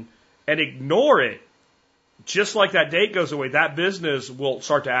one and ignore it, just like that date goes away, that business will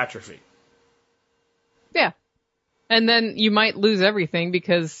start to atrophy. Yeah. And then you might lose everything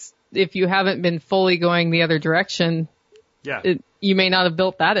because if you haven't been fully going the other direction, you may not have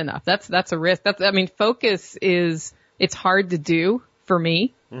built that enough. That's a risk. Focus it's hard to do for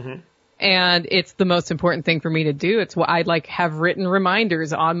me. Mm-hmm. And it's the most important thing for me to do. It's what I'd have written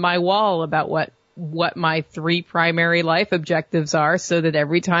reminders on my wall about what my 3 primary life objectives are, so that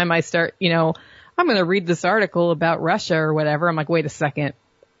every time I start, I'm going to read this article about Russia or whatever, I'm like, wait a second.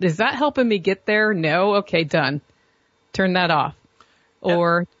 Is that helping me get there? No? Okay, done. Turn that off.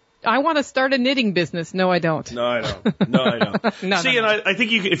 Or I want to start a knitting business. No, I don't. No, I don't. See, and I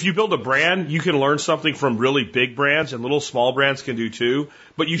think if you build a brand, you can learn something from really big brands, and little small brands can do too.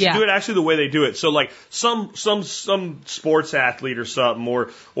 But you should do it actually the way they do it. So like some sports athlete or something,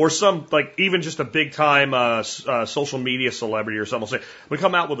 or some even just a big time social media celebrity or something will say, we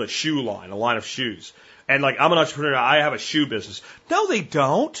come out with a line of shoes. And I'm an entrepreneur, I have a shoe business. No, they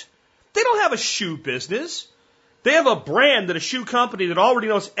don't. They don't have a shoe business. They have a brand that a shoe company that already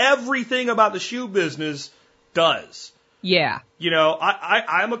knows everything about the shoe business does. Yeah.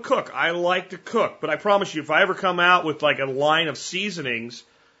 I'm a cook. I like to cook. But I promise you, if I ever come out with a line of seasonings,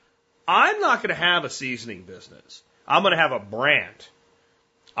 I'm not going to have a seasoning business. I'm going to have a brand.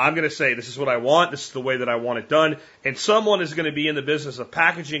 I'm going to say, this is what I want. This is the way that I want it done. And someone is going to be in the business of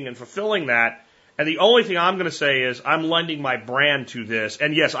packaging and fulfilling that. And the only thing I'm going to say is I'm lending my brand to this.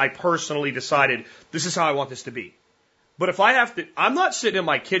 And yes, I personally decided this is how I want this to be. But if I have to, I'm not sitting in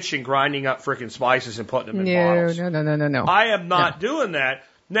my kitchen grinding up frickin' spices and putting them in bottles. No. I am not doing that.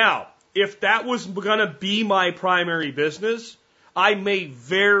 Now, if that was going to be my primary business, I may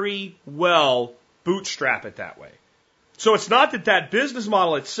very well bootstrap it that way. So it's not that that business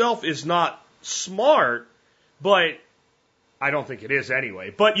model itself is not smart, but I don't think it is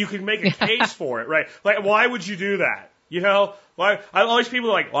anyway. But you can make a case for it, right? Like, why would you do that? You know, why? All these people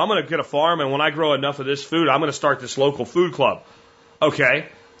are like, well, I'm going to get a farm, and when I grow enough of this food, I'm going to start this local food club. Okay.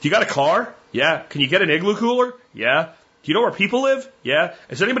 Do you got a car? Yeah. Can you get an igloo cooler? Yeah. Do you know where people live? Yeah.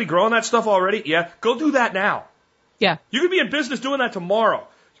 Is anybody growing that stuff already? Yeah. Go do that now. Yeah. You could be in business doing that tomorrow.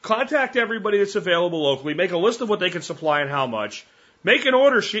 Contact everybody that's available locally. Make a list of what they can supply and how much. Make an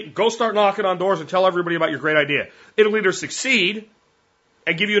order sheet. Go start knocking on doors and tell everybody about your great idea. It'll either succeed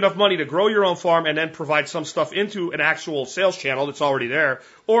and give you enough money to grow your own farm and then provide some stuff into an actual sales channel that's already there,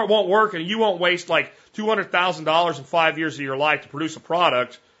 or it won't work and you won't waste like $200,000 in 5 years of your life to produce a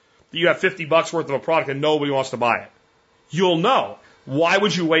product that you have $50 worth of a product and nobody wants to buy it. You'll know. Why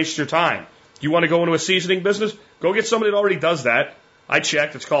would you waste your time? You want to go into a seasoning business? Go get somebody that already does that. I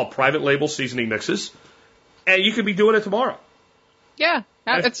checked. It's called private label seasoning mixes. And you could be doing it tomorrow. Yeah.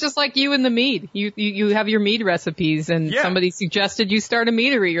 It's just like you and the mead. You have your mead recipes and somebody suggested you start a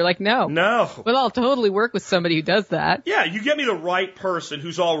meadery. You're like, no. But I'll totally work with somebody who does that. Yeah, you get me the right person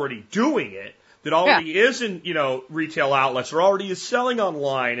who's already doing it, that already is in, retail outlets or already is selling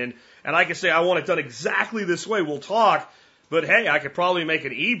online. And I can say, I want it done exactly this way. We'll talk. But hey, I could probably make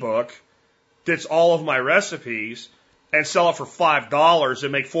an ebook that's all of my recipes and sell it for $5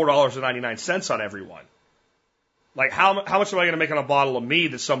 and make $4.99 on every one. Like, how much am I going to make on a bottle of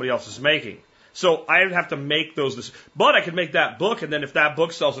mead that somebody else is making? So I have to make those. But I could make that book, and then if that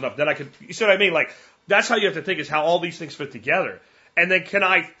book sells enough, then I could. You see what I mean? Like, that's how you have to think, is how all these things fit together. And then can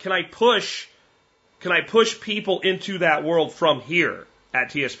I push people into that world from here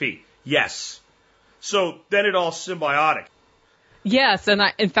at TSP? Yes. So then it all symbiotic. Yes, and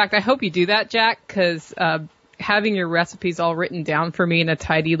in fact, I hope you do that, Jack, because having your recipes all written down for me in a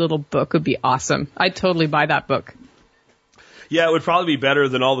tidy little book would be awesome. I'd totally buy that book. Yeah, it would probably be better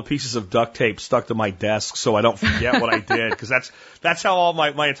than all the pieces of duct tape stuck to my desk so I don't forget what I did, because that's how all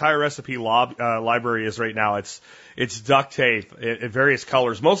my entire recipe library is right now. It's duct tape in various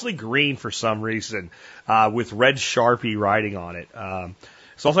colors, mostly green for some reason, with red Sharpie writing on it.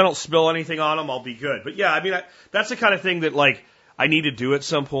 So if I don't spill anything on them, I'll be good. But yeah, I mean, that's the kind of thing that like I need to do at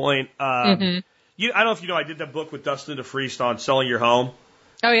some point. I don't know if you know, I did that book with Dustin DeFriest on selling your home.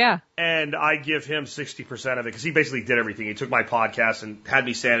 Oh, yeah. And I give him 60% of it because he basically did everything. He took my podcast and had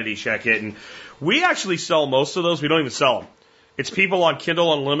me sanity check it. And we actually sell most of those. We don't even sell them. It's people on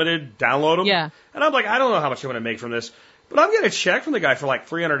Kindle Unlimited, download them. Yeah. And I'm like, I don't know how much I'm going to make from this. But I'm getting a check from the guy for like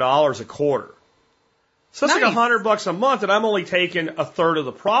 $300 a quarter. So that's like $100 a month, and I'm only taking a third of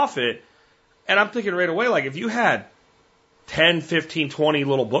the profit. And I'm thinking right away, like, if you had 10, 15, 20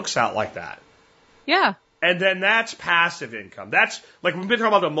 little books out like that. Yeah. And then that's passive income. That's, like, we've been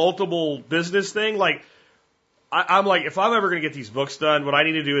talking about the multiple business thing. Like, I'm like, if I'm ever going to get these books done, what I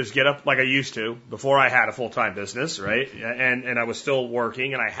need to do is get up like I used to before I had a full-time business, right? And I was still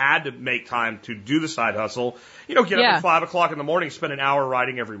working, and I had to make time to do the side hustle. Get up at 5 o'clock in the morning, spend an hour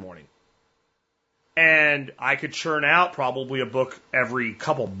writing every morning. And I could churn out probably a book every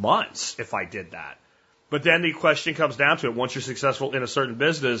couple months if I did that. But then the question comes down to it. Once you're successful in a certain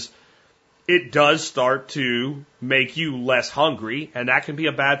business, it does start to make you less hungry, and that can be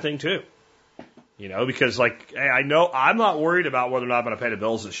a bad thing too. Because like, hey, I know I'm not worried about whether or not I'm going to pay the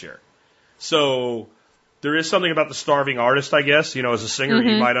bills this year. So there is something about the starving artist, I guess. As a singer,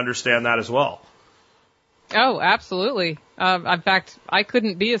 you might understand that as well. Oh, absolutely. In fact, I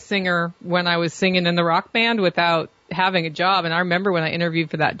couldn't be a singer when I was singing in the rock band without having a job. And I remember when I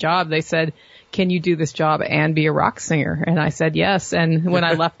interviewed for that job, they said, can you do this job and be a rock singer? And I said yes. And when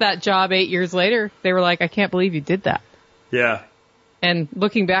I left that job 8 years later, they were like, I can't believe you did that. Yeah. And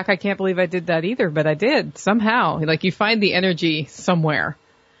looking back, I can't believe I did that either, but I did somehow. Like, you find the energy somewhere.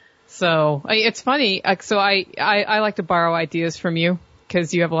 So it's funny. So I like to borrow ideas from you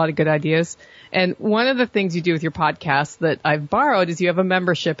because you have a lot of good ideas. And one of the things you do with your podcast that I've borrowed is you have a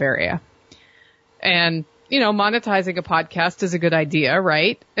membership area. And monetizing a podcast is a good idea,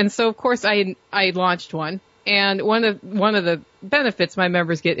 right? And so, of course, I launched one. And one of the benefits my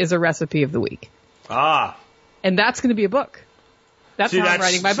members get is a recipe of the week. Ah. And that's going to be a book. That's how I'm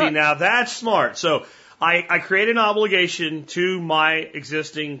writing my book. See, now that's smart. So I create an obligation to my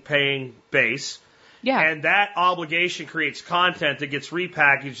existing paying base. Yeah. And that obligation creates content that gets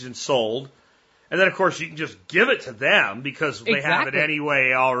repackaged and sold. And then, of course, you can just give it to them because they have it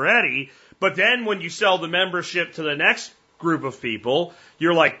anyway already. But then when you sell the membership to the next group of people,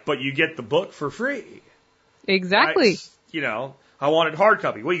 you're like, but you get the book for free. Exactly. Right? You know, I wanted hard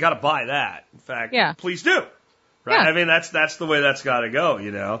copy. Well, you got to buy that. In fact, please do. Right? Yeah. I mean, that's the way that's got to go,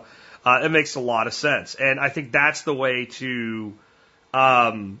 you know. It makes a lot of sense. And I think that's the way to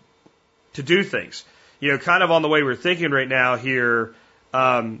do things. You know, kind of on the way we're thinking right now here,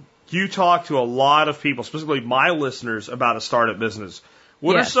 you talk to a lot of people, specifically my listeners, about a startup business.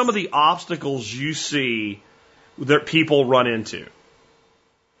 What are some of the obstacles you see that people run into?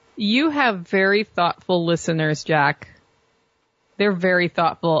 You have very thoughtful listeners, Jack. They're very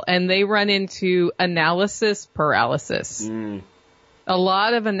thoughtful, and they run into analysis paralysis. A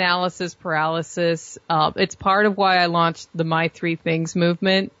lot of analysis paralysis. It's part of why I launched the My Three Things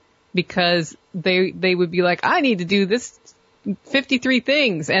movement, because they would be like, I need to do this 53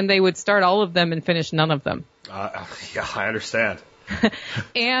 things, and they would start all of them and finish none of them. Yeah, I understand.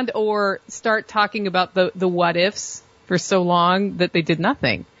 And or start talking about the what ifs for so long that they did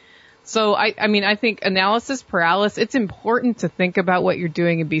nothing. So I mean, I think analysis paralysis, it's important to think about what you're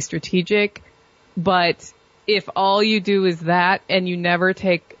doing and be strategic, but if all you do is that and you never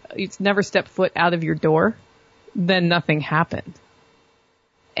step foot out of your door, then nothing happened.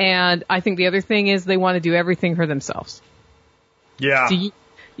 And I think the other thing is they want to do everything for themselves. Yeah. So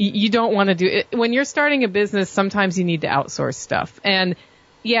you don't want to do it. When you're starting a business, sometimes you need to outsource stuff. And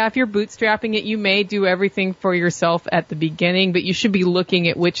yeah, if you're bootstrapping it, you may do everything for yourself at the beginning, but you should be looking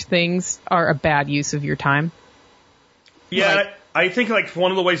at which things are a bad use of your time. Yeah, I think like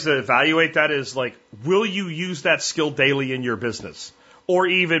one of the ways to evaluate that is like, will you use that skill daily in your business or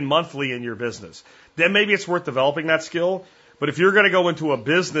even monthly in your business? Then maybe it's worth developing that skill. But if you're going to go into a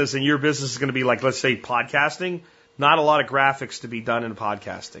business and your business is going to be like, let's say, podcasting, not a lot of graphics to be done in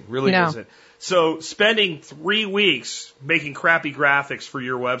podcasting. Really isn't. So spending 3 weeks making crappy graphics for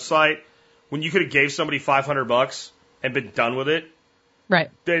your website when you could have gave somebody $500 and been done with it,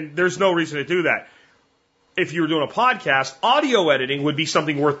 right? Then there's no reason to do that. If you were doing a podcast, audio editing would be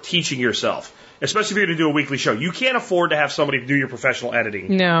something worth teaching yourself, especially if you're going to do a weekly show. You can't afford to have somebody do your professional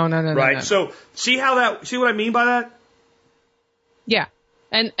editing. No. Right? No. So see what I mean by that? Yeah.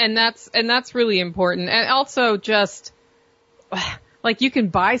 And that's really important. And also just like you can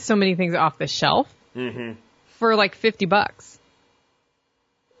buy so many things off the shelf for like $50.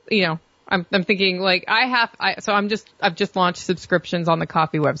 You know, I'm thinking like I've just launched subscriptions on the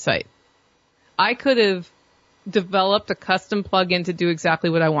coffee website. I could have developed a custom plugin to do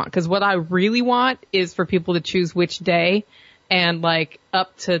exactly what I want, because what I really want is for people to choose which day, and like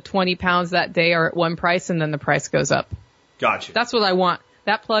up to 20 pounds that day are at one price and then the price goes up. Gotcha. That's what I want.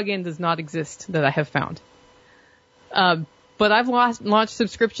 That plugin does not exist that I have found. But I've launched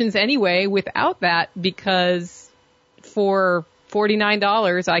subscriptions anyway without that, because for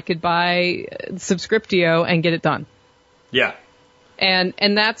 $49 I could buy Subscriptio and get it done. Yeah. And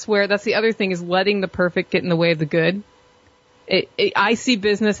that's the other thing, is letting the perfect get in the way of the good. I see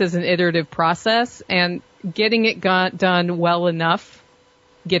business as an iterative process, and getting it done well enough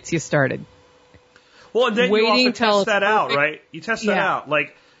gets you started. Well, and then you also test that out, right? You test that out.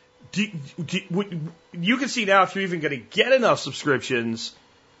 Like, you can see now if you're even going to get enough subscriptions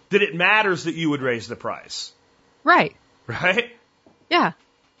that it matters that you would raise the price. Right. Right? Yeah.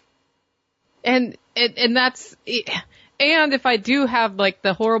 And that's, and if I do have like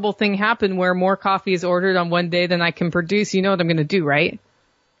the horrible thing happen where more coffee is ordered on one day than I can produce, you know what I'm going to do, right?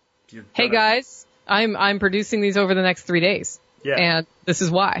 Hey guys, I'm producing these over the next 3 days. Yeah. And this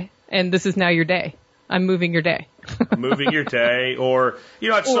is why. And this is now your day. I'm moving your day. Moving your day, or, you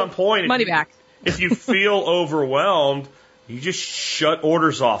know, at some point, money back. If you feel overwhelmed, you just shut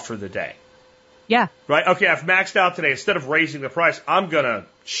orders off for the day. Yeah. Right? Okay, I've maxed out today. Instead of raising the price, I'm going to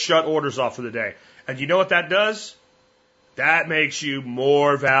shut orders off for the day. And you know what that does? That makes you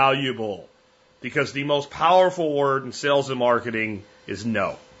more valuable. Because the most powerful word in sales and marketing is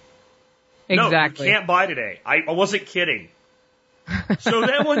no. Exactly. No, you can't buy today. I wasn't kidding. So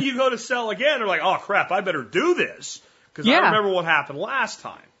then when you go to sell again, they're like, oh crap, I better do this. Because I remember what happened last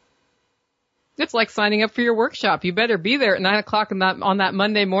time. It's like signing up for your workshop. You better be there at 9 o'clock on that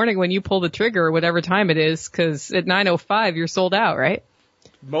Monday morning when you pull the trigger, or whatever time it is, because at 9:05 you're sold out, right?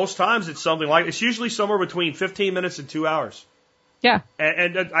 Most times it's something like, it's usually somewhere between 15 minutes and 2 hours. Yeah.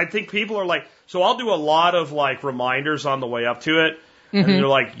 And I think people are like, so I'll do a lot of like reminders on the way up to it. And they're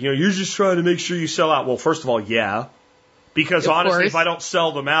like, you know, you're just trying to make sure you sell out. Well, first of all, yeah. Because Of honestly, course. if I don't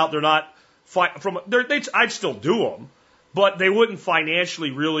sell them out, they're not I'd still do them, but they wouldn't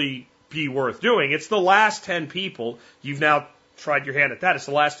financially really be worth doing. It's the last 10 people. You've now tried your hand at that. It's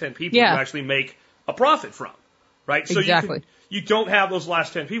the last 10 people Yeah. you actually make a profit from, right? So Exactly. you don't have those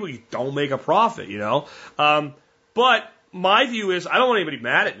last 10 people. You don't make a profit, you know? But my view is I don't want anybody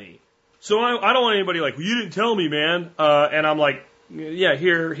mad at me. So I don't want anybody like, well, you didn't tell me, man. And I'm like, yeah,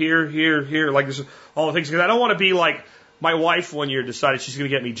 here, like this, all the things. Because I don't want to be like my wife one year decided she's going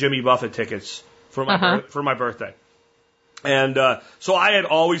to get me Jimmy Buffett tickets for my birthday. And so I had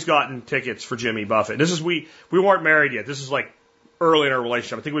always gotten tickets for Jimmy Buffett. This is we weren't married yet. This is like early in our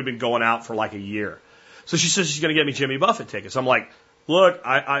relationship. I think we'd been going out for like a year. So she says she's going to get me Jimmy Buffett tickets. I'm like, look,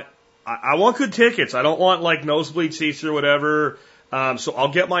 I want good tickets. I don't want like nosebleed seats or whatever. So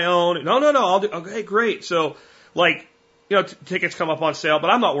I'll get my own. No. I'll do. Okay, great. So like, you know, tickets come up on sale, but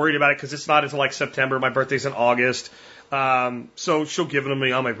I'm not worried about it because it's not until like September. My birthday's in August. So she'll give them to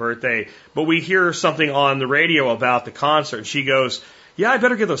me on my birthday. But we hear something on the radio about the concert. And she goes, yeah, I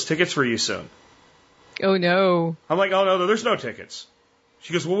better get those tickets for you soon. Oh, no. I'm like, oh, no, there's no tickets.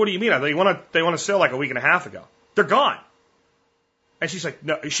 She goes, well, what do you mean? They want to sell like a week and a half ago. They're gone. And she's like,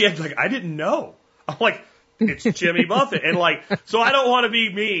 no, she had like, I didn't know. I'm like, it's Jimmy Buffett. And like, so I don't want to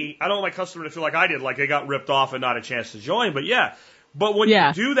be me. I don't want my customer to feel like I did, like they got ripped off and not a chance to join. But yeah, but when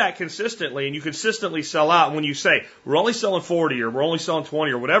you do that consistently and you consistently sell out, and when you say, we're only selling 40 or we're only selling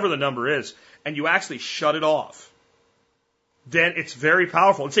 20 or whatever the number is, and you actually shut it off, then it's very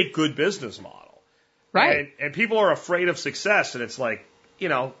powerful. It's a good business model. Right. And people are afraid of success. And it's like, you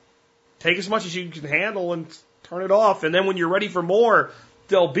know, take as much as you can handle and turn it off. And then when you're ready for more,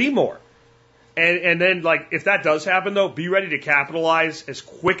 there'll be more. And then, like, if that does happen, though, be ready to capitalize as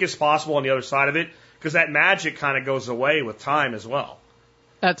quick as possible on the other side of it, because that magic kind of goes away with time as well.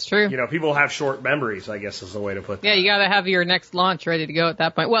 That's true. You know, people have short memories, I guess is the way to put that. Yeah, you got to have your next launch ready to go at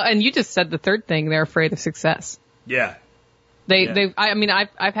that point. Well, and you just said the third thing, they're afraid of success. Yeah.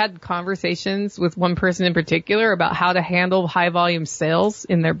 I've had conversations with one person in particular about how to handle high volume sales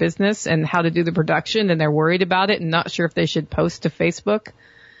in their business and how to do the production, and they're worried about it and not sure if they should post to Facebook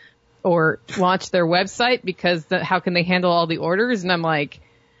or launch their website because how can they handle all the orders? And I'm like,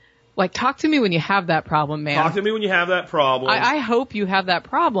 talk to me when you have that problem, man. Talk to me when you have that problem. I hope you have that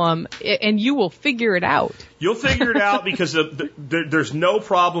problem, and you will figure it out. You'll figure it out because there's no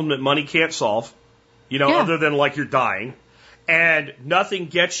problem that money can't solve, you know, other than like you're dying. And nothing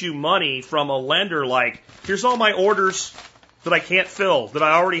gets you money from a lender like, here's all my orders that I can't fill, that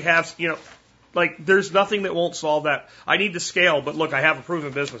I already have, you know. Like, there's nothing that won't solve that. I need to scale, but look, I have a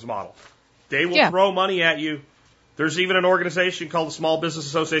proven business model. They will throw money at you. There's even an organization called the Small Business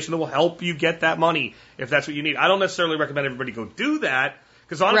Association that will help you get that money if that's what you need. I don't necessarily recommend everybody go do that,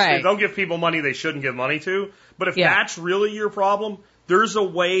 because honestly, they'll give people money they shouldn't give money to. But if that's really your problem, there's a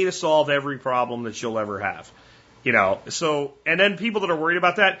way to solve every problem that you'll ever have. You know, so, and then people that are worried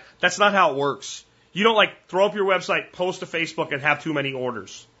about that, that's not how it works. You don't like throw up your website, post to Facebook, and have too many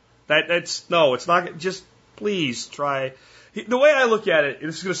orders. It's not, just please try. The way I look at it,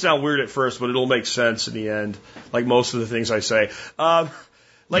 this is going to sound weird at first, but it'll make sense in the end, like most of the things I say. I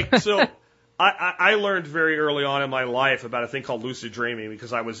learned very early on in my life about a thing called lucid dreaming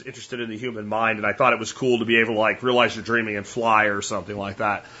because I was interested in the human mind, and I thought it was cool to be able to like realize you're dreaming and fly or something like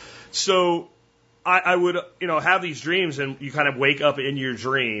that. So I would, you know, have these dreams, and you kind of wake up in your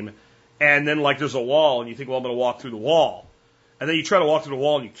dream, and then like there's a wall, and you think, well, I'm going to walk through the wall. And then you try to walk through the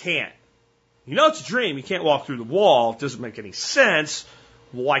wall and you can't. You know it's a dream. You can't walk through the wall. It doesn't make any sense.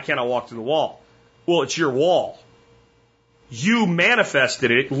 Why can't I walk through the wall? Well, it's your wall. You manifested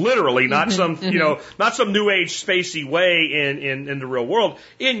it, literally, not some, you know, not some new age spacey way in the real world.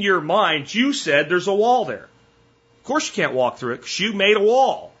 In your mind, you said there's a wall there. Of course you can't walk through it because you made a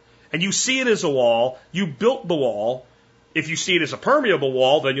wall. And you see it as a wall. You built the wall. If you see it as a permeable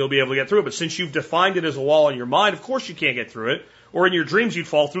wall, then you'll be able to get through it. But since you've defined it as a wall in your mind, of course you can't get through it. Or in your dreams, you'd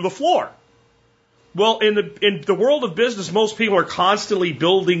fall through the floor. Well, in the world of business, most people are constantly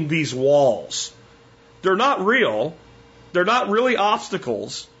building these walls. They're not real. They're not really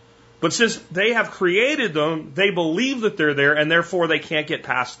obstacles. But since they have created them, they believe that they're there, and therefore they can't get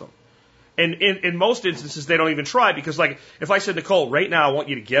past them. And in most instances, they don't even try. Because, like, if I said, Nicole, right now I want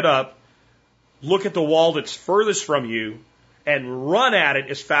you to get up, look at the wall that's furthest from you, and run at it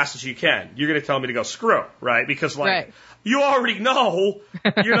as fast as you can. You're going to tell me to go screw, right? Because, like, you already know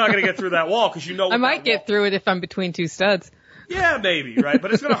you're not going to get through that wall because you know. I might get through it if I'm between two studs. Yeah, maybe, right?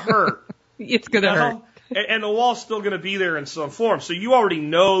 But it's going to hurt. It's going to hurt. And the wall's still going to be there in some form. So you already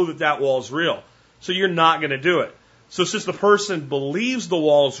know that wall's real. So you're not going to do it. So since the person believes the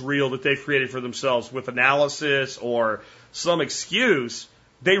wall's real that they've created for themselves with analysis or some excuse,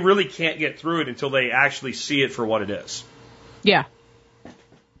 they really can't get through it until they actually see it for what it is. Yeah.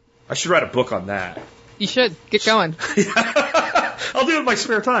 I should write a book on that. You should. Get going. I'll do it in my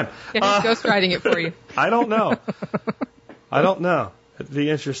spare time. Yeah, he's ghostwriting it for you. I don't know. It'd be an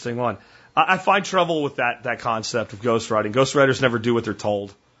interesting one. I find trouble with that concept of ghostwriting. Ghostwriters never do what they're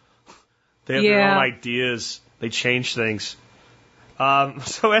told. They have their own ideas. They change things.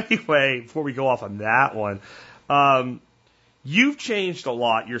 So anyway, before we go off on that one, you've changed a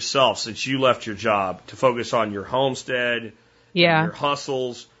lot yourself since you left your job to focus on your homestead, your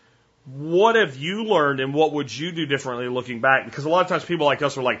hustles. What have you learned and what would you do differently looking back? Because a lot of times people like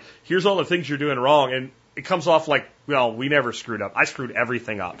us are like, here's all the things you're doing wrong. And it comes off like, well, we never screwed up. I screwed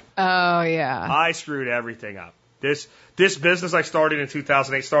everything up. Oh, yeah. I screwed everything up. This business I started in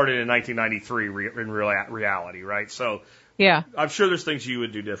 2008 started in 1993 in reality, right? So yeah, I'm sure there's things you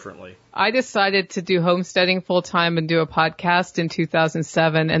would do differently. I decided to do homesteading full time and do a podcast in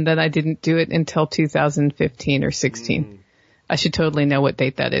 2007, and then I didn't do it until 2015 or 16. I should totally know what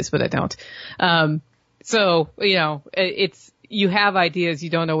date that is, but I don't. So, it's, you have ideas, you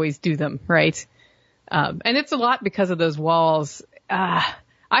don't always do them, right? And it's a lot because of those walls.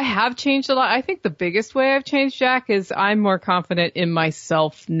 I have changed a lot. I think the biggest way I've changed, Jack, is I'm more confident in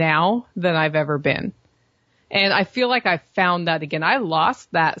myself now than I've ever been. And I feel like I found that again. I lost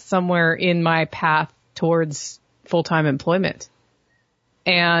that somewhere in my path towards full-time employment.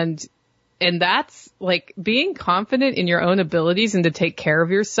 And that's like being confident in your own abilities and to take care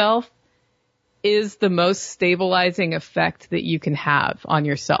of yourself is the most stabilizing effect that you can have on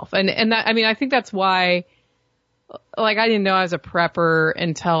yourself. And that, I mean, I think that's why, like, I didn't know I was a prepper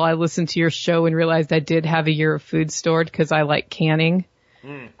until I listened to your show and realized I did have a year of food stored because I like canning.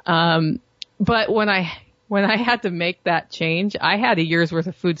 But when I had to make that change, I had a year's worth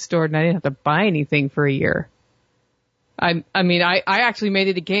of food stored and I didn't have to buy anything for a year. I actually made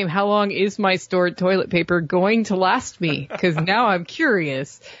it a game. How long is my stored toilet paper going to last me? Because now I'm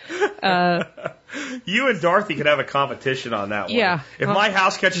curious. You and Dorothy could have a competition on that one. Yeah. If my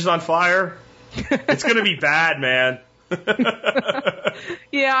house catches on fire, it's going to be bad, man.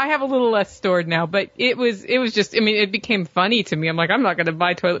 Yeah, I have a little less stored now, but it was just, I mean, it became funny to me. I'm like, I'm not going to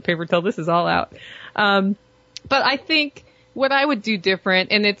buy toilet paper till this is all out. But I think what I would do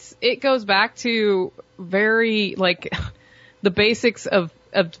different, and it goes back to very, like, the basics of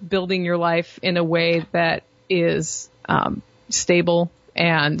building your life in a way that is stable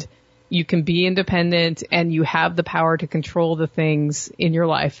and you can be independent and you have the power to control the things in your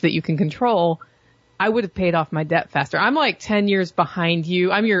life that you can control. I would have paid off my debt faster. I'm like 10 years behind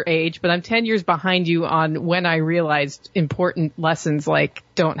you. I'm your age, but I'm 10 years behind you on when I realized important lessons like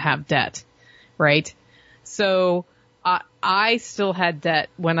don't have debt, right? So I still had debt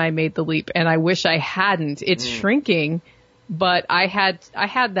when I made the leap, and I wish I hadn't. It's shrinking, but I had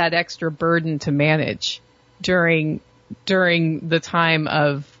that extra burden to manage during the time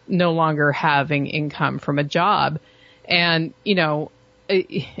of no longer having income from a job. And,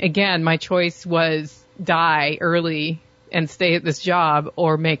 again, my choice was die early and stay at this job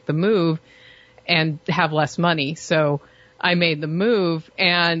or make the move and have less money. So I made the move,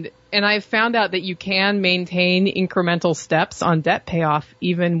 and I found out that you can maintain incremental steps on debt payoff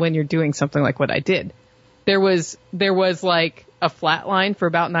even when you're doing something like what I did. There was like a flat line for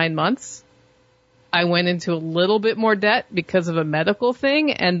about 9 months. I went into a little bit more debt because of a medical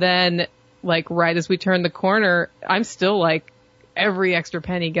thing, and then like right as we turned the corner, I'm still like every extra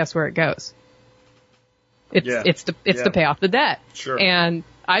penny, guess where it goes? It's to pay off the debt. Sure. And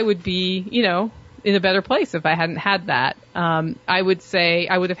I would be, in a better place if I hadn't had that. I would say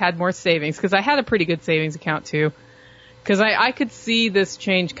I would have had more savings because I had a pretty good savings account too. Because I could see this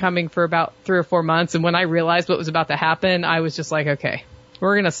change coming for about 3 or 4 months. And when I realized what was about to happen, I was just like, okay,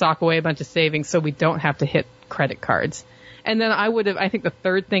 we're going to sock away a bunch of savings so we don't have to hit credit cards. And then I think the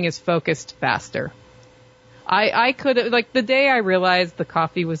third thing is focused faster. I could have, like the day I realized the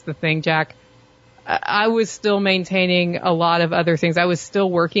coffee was the thing, Jack, I was still maintaining a lot of other things. I was still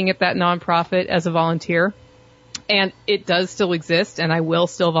working at that nonprofit as a volunteer, and it does still exist, and I will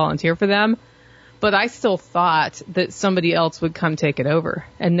still volunteer for them. But I still thought that somebody else would come take it over,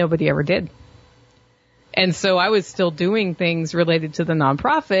 and nobody ever did. And so I was still doing things related to the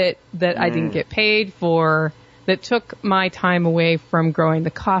nonprofit that I didn't get paid for, that took my time away from growing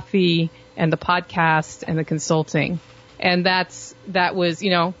the coffee and the podcast and the consulting. And that was,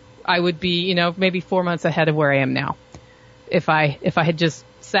 I would be, maybe 4 months ahead of where I am now. If I had just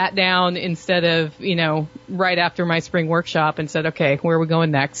sat down instead of, right after my spring workshop and said, okay, where are we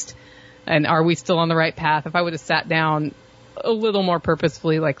going next? And are we still on the right path? If I would have sat down a little more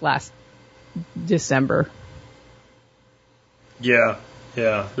purposefully like last December. Yeah.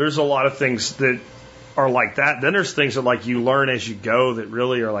 There's a lot of things that are like that. Then there's things that like you learn as you go that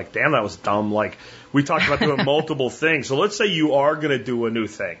really are like, damn, that was dumb. Like we talked about doing multiple things. So let's say you are going to do a new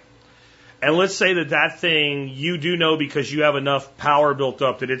thing. And let's say that thing you do know because you have enough power built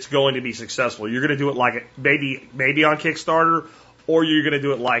up that it's going to be successful. You're going to do it like maybe on Kickstarter, or you're going to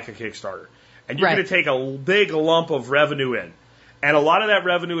do it like a Kickstarter. And you're going to take a big lump of revenue in. And a lot of that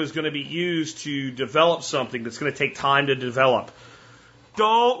revenue is going to be used to develop something that's going to take time to develop.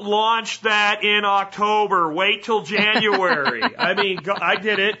 Don't launch that in October. Wait till January. I mean, I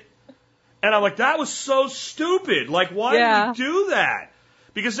did it. And I'm like, that was so stupid. Like, why did we do that?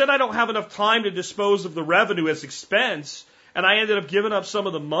 Because then I don't have enough time to dispose of the revenue as expense. And I ended up giving up some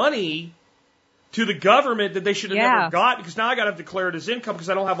of the money to the government that they should have never got. Because now I got to declare it as income because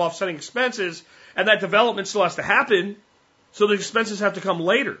I don't have offsetting expenses. And that development still has to happen. So the expenses have to come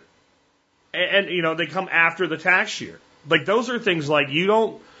later. And you know, they come after the tax year. Like, those are things like you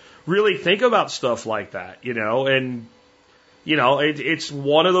don't really think about stuff like that, you know, and, you know, it's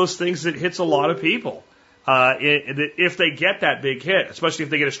one of those things that hits a lot of people. If they get that big hit, especially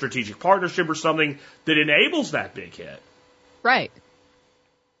if they get a strategic partnership or something that enables that big hit. Right.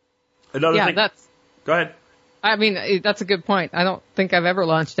 Another thing. Go ahead. I mean, that's a good point. I don't think I've ever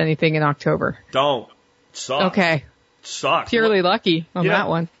launched anything in October. Don't. Sucks. Okay. Sucks. Purely lucky on that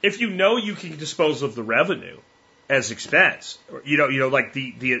one. If you know you can dispose of the revenue as expense, you know, like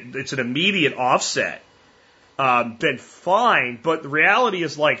it's an immediate offset, then fine. But the reality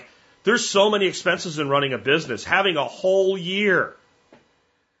is, like, there's so many expenses in running a business. Having a whole year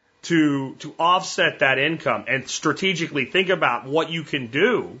to offset that income and strategically think about what you can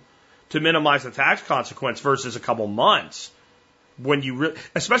do to minimize the tax consequence versus a couple months when you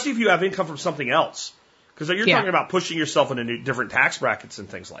especially if you have income from something else. Because you're talking about pushing yourself into different tax brackets and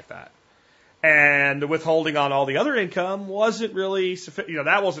things like that. And the withholding on all the other income wasn't really, you know,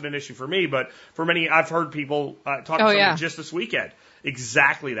 that wasn't an issue for me. But for many, I've heard people talk to someone just this weekend.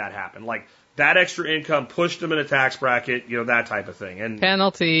 Exactly that happened. Like, that extra income pushed them in a tax bracket, you know, that type of thing. And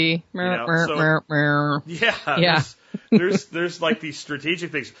penalty. You know, there's like these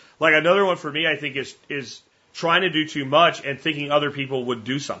strategic things. Like, another one for me, I think, is trying to do too much and thinking other people would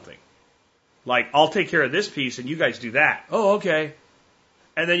do something. Like, I'll take care of this piece and you guys do that. Oh, okay.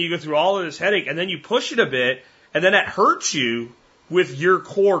 And then you go through all of this headache and then you push it a bit and then that hurts you with your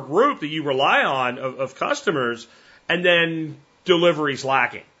core group that you rely on of customers, and then delivery's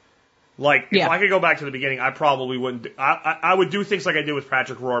lacking. Like, if I could go back to the beginning, I probably wouldn't. I would do things like I did with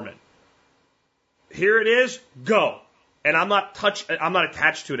Patrick Rohrman. Here it is, go. And I'm not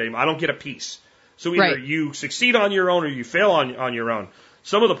attached to it anymore. I don't get a piece. So either you succeed on your own or you fail on your own.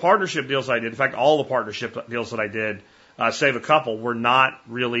 Some of the partnership deals I did, in fact, all the partnership deals that I did, save a couple, were not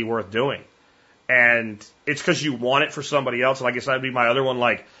really worth doing. And it's because you want it for somebody else. And I guess that'd be my other one.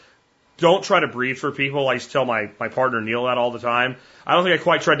 Like, don't try to breathe for people. I used to tell my partner Neil that all the time. I don't think I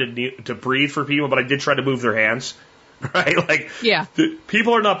quite tried to breathe for people, but I did try to move their hands. Right? Like,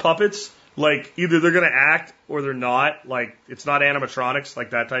 people are not puppets. Like, either they're going to act or they're not. Like, it's not animatronics,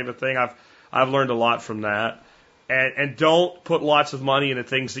 like that type of thing. I've learned a lot from that. And don't put lots of money into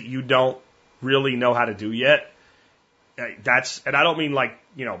things that you don't really know how to do yet. And I don't mean like,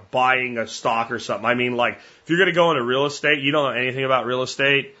 you know, buying a stock or something. I mean, like, if you're going to go into real estate, you don't know anything about real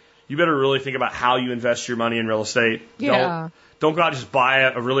estate, you better really think about how you invest your money in real estate. Yeah. Don't go out and just buy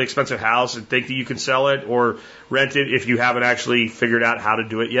a really expensive house and think that you can sell it or rent it if you haven't actually figured out how to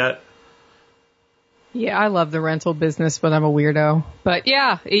do it yet. Yeah, I love the rental business, but I'm a weirdo. But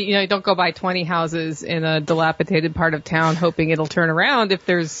yeah, you know, don't go buy 20 houses in a dilapidated part of town hoping it'll turn around if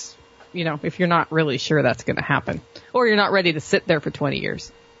there's, you know, if you're not really sure that's going to happen. Or you're not ready to sit there for 20 years.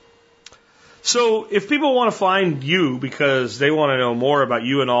 So if people want to find you because they want to know more about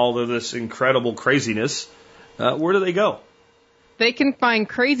you and all of this incredible craziness, where do they go? They can find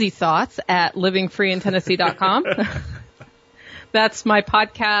Crazy Thoughts at livingfreeintennessee.com. That's my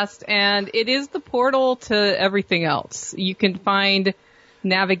podcast, and it is the portal to everything else. You can find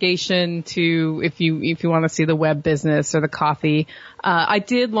navigation to if you want to see the web business or the coffee. I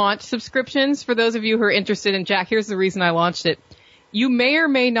did launch subscriptions for those of you who are interested in Jack. Here's the reason I launched it. You may or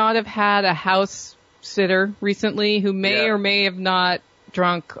may not have had a house sitter recently who may or may have not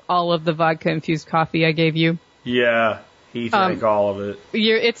drunk all of the vodka infused coffee I gave you. Yeah, he drank all of it.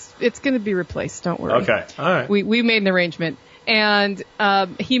 It's going to be replaced. Don't worry. Okay, all right. We made an arrangement. And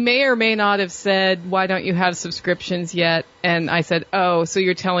he may or may not have said, why don't you have subscriptions yet? And I said, oh, so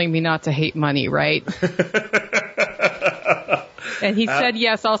you're telling me not to hate money, right? And he said,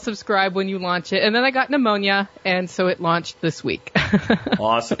 yes, I'll subscribe when you launch it. And then I got pneumonia, and so it launched this week.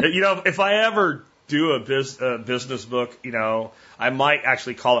 Awesome. If I ever do a business book, I might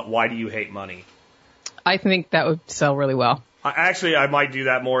actually call it Why Do You Hate Money? I think that would sell really well. I might do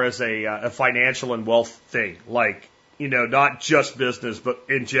that more as a financial and wealth thing. Like, not just business, but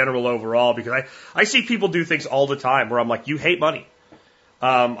in general overall, because I see people do things all the time where I'm like, you hate money.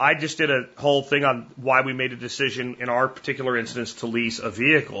 I just did a whole thing on why we made a decision in our particular instance to lease a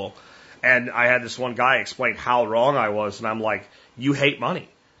vehicle. And I had this one guy explain how wrong I was. And I'm like, you hate money.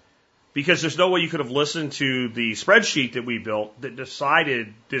 Because there's no way you could have listened to the spreadsheet that we built that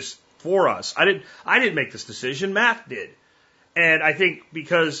decided this for us. I didn't make this decision. Math did. And I think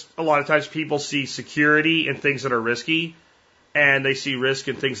because a lot of times people see security in things that are risky and they see risk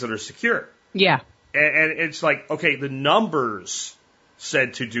in things that are secure. Yeah. And it's like, okay, the numbers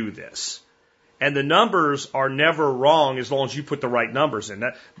said to do this. And the numbers are never wrong as long as you put the right numbers in.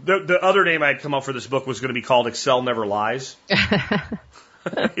 The other name I had come up for this book was going to be called Excel Never Lies. And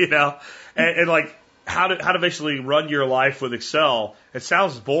like how to basically run your life with Excel. It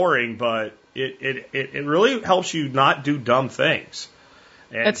sounds boring, but it really helps you not do dumb things.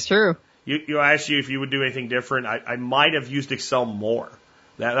 And that's true. You asked you if you would do anything different. I might have used Excel more.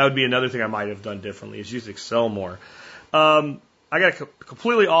 That would be another thing I might have done differently, is use Excel more. I got a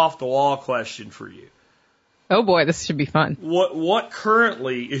completely off the wall question for you. Oh boy, this should be fun. What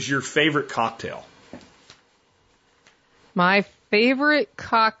currently is your favorite cocktail? My favorite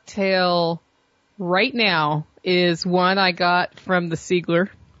cocktail right now is one I got from the Siegler.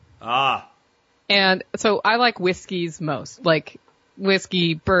 Ah. And so I like whiskeys most, like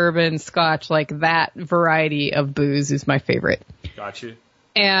whiskey, bourbon, scotch, like that variety of booze is my favorite. Gotcha.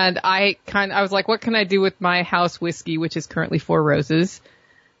 And I was like, what can I do with my house whiskey, which is currently Four Roses?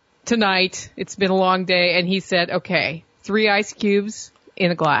 Tonight, it's been a long day, and he said, okay, 3 ice cubes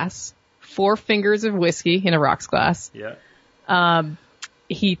in a glass, 4 fingers of whiskey in a rocks glass. Yeah.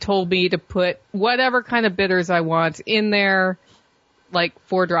 He told me to put whatever kind of bitters I want in there, like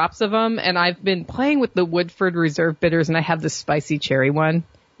 4 drops of them. And I've been playing with the Woodford Reserve bitters, and I have the spicy cherry one,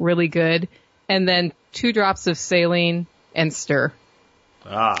 really good. And then 2 drops of saline and stir.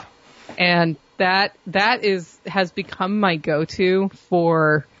 Ah. And that has become my go-to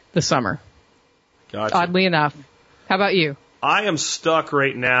for the summer. Gotcha. Oddly enough. How about you? I am stuck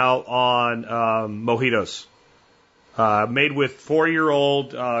right now on mojitos. Made with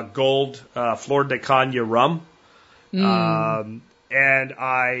 4-year-old gold Flor de Caña rum. And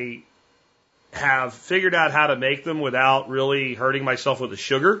I have figured out how to make them without really hurting myself with the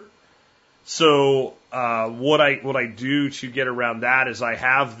sugar. So what I do to get around that is I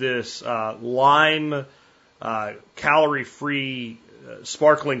have this lime calorie-free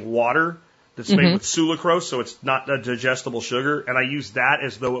sparkling water that's made with sucralose, so it's not a digestible sugar, and I use that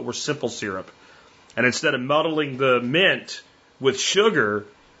as though it were simple syrup. And instead of muddling the mint with sugar,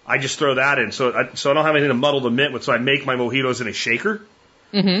 I just throw that in. So I don't have anything to muddle the mint with, so I make my mojitos in a shaker.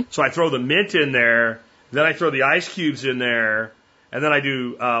 So I throw the mint in there, then I throw the ice cubes in there, and then I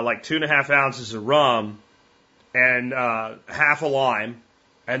do like 2.5 ounces of rum and half a lime,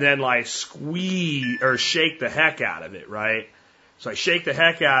 and then like squeeze or shake the heck out of it, right? So I shake the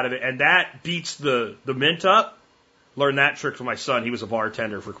heck out of it, and that beats the mint up. Learned that trick from my son. He was a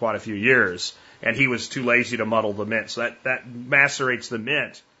bartender for quite a few years, and he was too lazy to muddle the mint. So that macerates the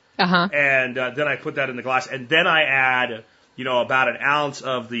mint. And then I put that in the glass, and then I add, about an ounce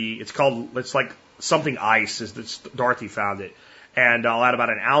of it's like something ice, Dorothy found it. And I'll add about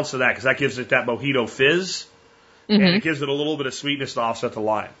an ounce of that because that gives it that mojito fizz, and it gives it a little bit of sweetness to offset the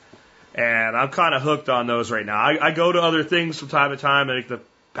lime. And I'm kind of hooked on those right now. I go to other things from time to time, like the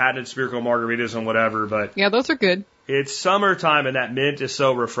patented spherical margaritas and whatever, but yeah, those are good. It's summertime, and that mint is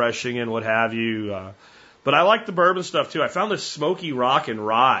so refreshing and what have you. But I like the bourbon stuff too. I found this Smoky Rock and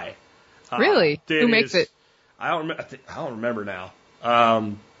Rye. Really? Who makes it? I don't remember now.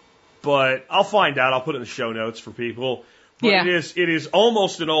 But I'll find out. I'll put it in the show notes for people. But it is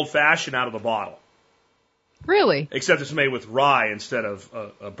almost an old fashioned out of the bottle. Really? Except it's made with rye instead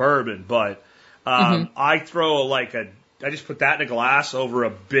of a bourbon. But I throw I just put that in a glass over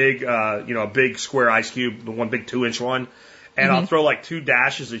a big, a big square ice cube, the one big 2-inch one, and I'll throw like 2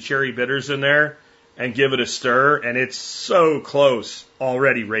 dashes of cherry bitters in there and give it a stir, and it's so close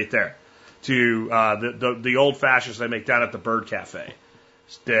already right there to the old fashions they make down at the Bird Cafe.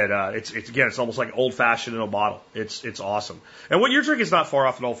 That it's almost like old fashioned in a bottle. It's awesome. And what you're drinking is not far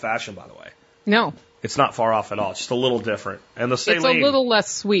off an old fashioned, by the way. No. It's not far off at all. It's just a little different. And the saline, it's a little less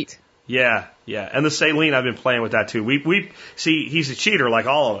sweet. Yeah. And the saline, I've been playing with that too. We see he's a cheater like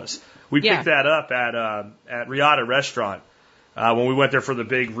all of us. We picked that up at Riata Restaurant, when we went there for the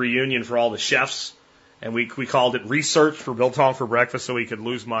big reunion for all the chefs, and we called it Research for Biltong for Breakfast so we could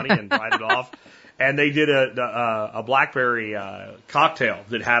lose money and write it off. And they did a blackberry cocktail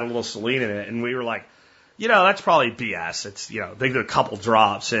that had a little Celine in it, and we were like, that's probably BS. It's, they did a couple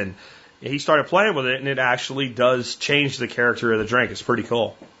drops, and he started playing with it, and it actually does change the character of the drink. It's pretty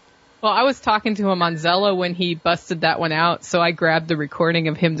cool. Well, I was talking to him on Zello when he busted that one out, so I grabbed the recording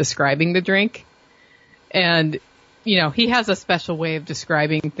of him describing the drink. And, he has a special way of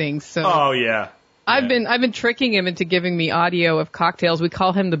describing things. So oh, yeah. I've been tricking him into giving me audio of cocktails. We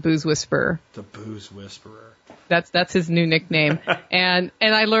call him the Booze Whisperer. The Booze Whisperer. That's his new nickname. and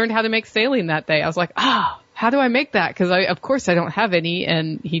I learned how to make saline that day. I was like, how do I make that? Because of course I don't have any,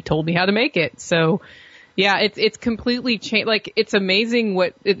 and he told me how to make it. So yeah, it's completely changed. Like, it's amazing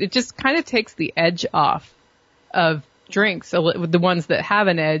what it just kind of takes the edge off of drinks, the ones that have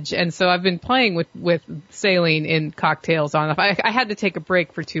an edge. And so I've been playing with saline in cocktails on. I had to take a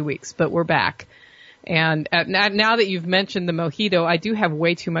break for 2 weeks, but we're back. And now that you've mentioned the mojito, I do have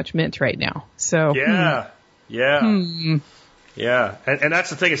way too much mint right now. So yeah. Yeah, and that's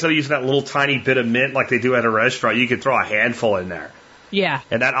the thing. Instead of using that little tiny bit of mint like they do at a restaurant, you could throw a handful in there. Yeah.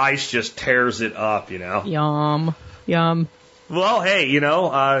 And that ice just tears it up, Yum. Well, hey,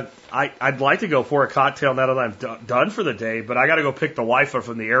 I'd like to go pour a cocktail now that I'm done for the day, but I got to go pick the wife up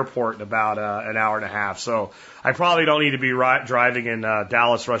from the airport in about an hour and a half. So I probably don't need to be driving in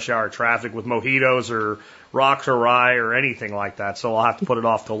Dallas rush hour traffic with mojitos or rocks or rye or anything like that. So I'll have to put it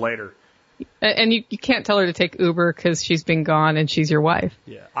off till later. And you can't tell her to take Uber because she's been gone and she's your wife.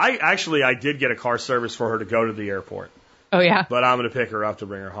 Yeah. I did get a car service for her to go to the airport. Oh, yeah? But I'm going to pick her up to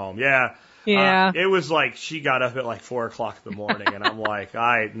bring her home. Yeah. Yeah. It was like she got up at like 4 o'clock in the morning, and I'm like,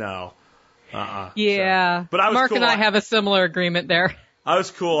 no. Yeah. So, but I was Mark cool. and I have a similar agreement there. I was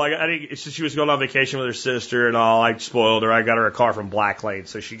cool. Since she was going on vacation with her sister and all, I spoiled her. I got her a car from Black Lane,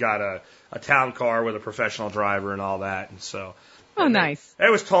 so she got a town car with a professional driver and all that. And so. Oh, nice.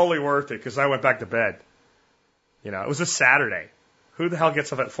 It was totally worth it because I went back to bed. It was a Saturday. Who the hell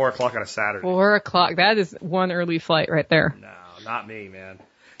gets up at 4 o'clock on a Saturday? 4 o'clock. That is one early flight right there. No, not me, man.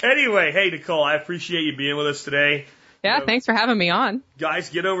 Anyway, hey, Nicole, I appreciate you being with us today. Yeah, thanks for having me on. Guys,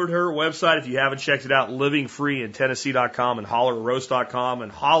 get over to her website if you haven't checked it out, livingfreeintennessee.com and hollerroast.com.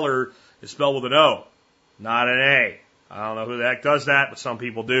 And holler is spelled with an O, not an A. I don't know who the heck does that, but some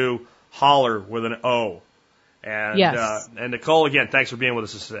people do. Holler with an O. And, yes. And Nicole, again, thanks for being with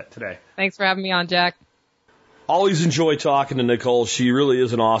us today. Thanks for having me on, Jack. Always enjoy talking to Nicole. She really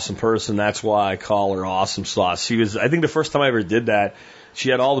is an awesome person. That's why I call her Awesome Sauce. I think the first time I ever did that, she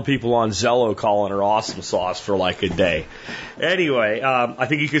had all the people on Zello calling her Awesome Sauce for like a day. Anyway, I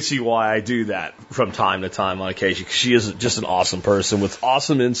think you can see why I do that from time to time on occasion, because she is just an awesome person with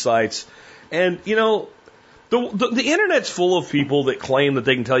awesome insights. And, the internet's full of people that claim that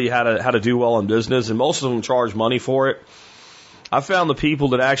they can tell you how to do well in business, and most of them charge money for it. I found the people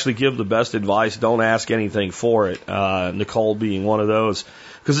that actually give the best advice don't ask anything for it, Nicole being one of those.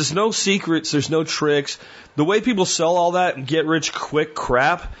 Because there's no secrets, there's no tricks. The way people sell all that get rich quick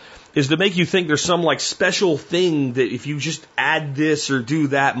crap is to make you think there's some like special thing that if you just add this or do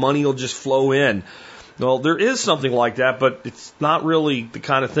that, money will just flow in. Well, there is something like that, but it's not really the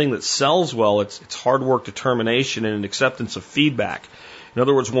kind of thing that sells well. It's hard work, determination, and an acceptance of feedback. In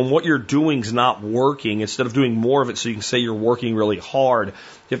other words, when what you're doing is not working, instead of doing more of it so you can say you're working really hard, you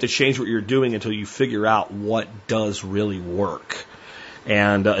have to change what you're doing until you figure out what does really work.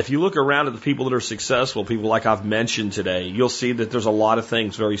 And if you look around at the people that are successful, people like I've mentioned today, you'll see that there's a lot of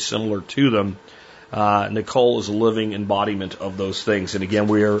things very similar to them. Nicole is a living embodiment of those things. And again,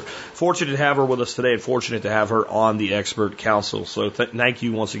 we are fortunate to have her with us today and fortunate to have her on the Expert Council. So thank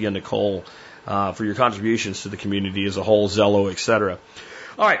you once again, Nicole, for your contributions to the community as a whole, Zello, etc.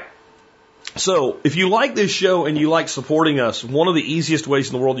 All right. So if you like this show and you like supporting us, one of the easiest ways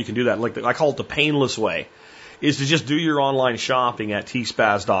in the world you can do that, I call it the painless way, is to just do your online shopping at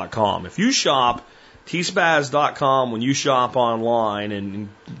tspaz.com. If you shop tspaz.com when you shop online and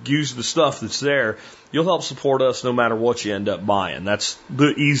use the stuff that's there, you'll help support us no matter what you end up buying. That's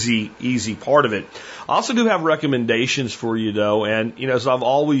the easy part of it. I also do have recommendations for you, though, and as I've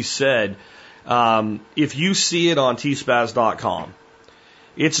always said, if you see it on tspaz.com,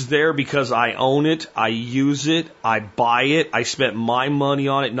 it's there because I own it, I use it, I buy it, I spent my money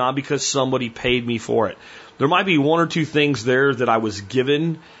on it, not because somebody paid me for it. There might be one or two things there that I was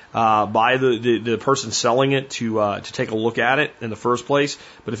given by the person selling it to take a look at it in the first place.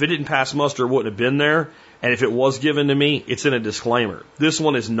 But if it didn't pass muster, it wouldn't have been there. And if it was given to me, it's in a disclaimer. This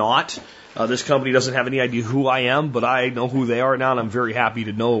one is not. This company doesn't have any idea who I am, but I know who they are now, and I'm very happy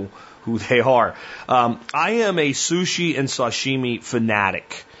to know who they are. I am a sushi and sashimi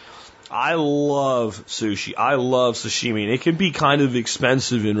fanatic. I love sushi. I love sashimi. And it can be kind of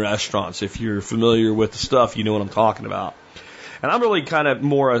expensive in restaurants. If you're familiar with the stuff, you know what I'm talking about. And I'm really kind of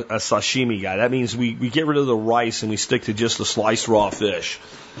more a sashimi guy. That means we get rid of the rice and we stick to just the sliced raw fish.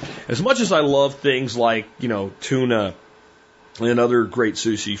 As much as I love things like, tuna and other great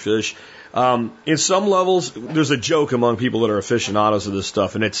sushi fish, in some levels, there's a joke among people that are aficionados of this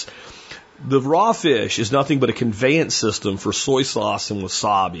stuff, and it's the raw fish is nothing but a conveyance system for soy sauce and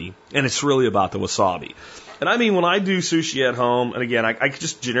wasabi, and it's really about the wasabi. And I mean, when I do sushi at home, and again, I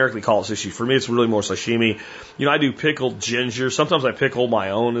just generically call it sushi. For me, it's really more sashimi. I do pickled ginger. Sometimes I pickle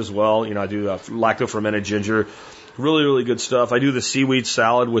my own as well. I do lacto-fermented ginger. Really, really good stuff. I do the seaweed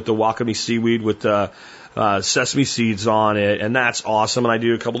salad with the wakame seaweed with sesame seeds on it, and that's awesome. And I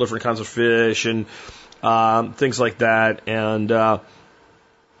do a couple different kinds of fish and things like that. And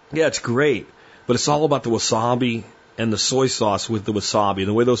yeah, it's great. But it's all about the wasabi and the soy sauce with the wasabi, and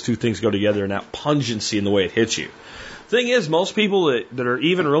the way those two things go together, and that pungency and the way it hits you. Thing is, most people that are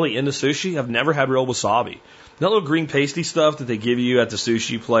even really into sushi have never had real wasabi. That little green pasty stuff that they give you at the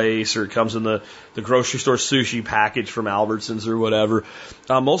sushi place, or it comes in the grocery store sushi package from Albertsons or whatever.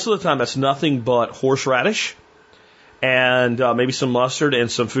 Most of the time, that's nothing but horseradish and maybe some mustard and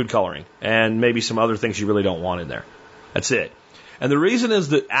some food coloring and maybe some other things you really don't want in there. That's it. And the reason is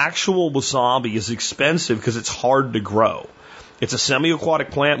that actual wasabi is expensive because it's hard to grow. It's a semi-aquatic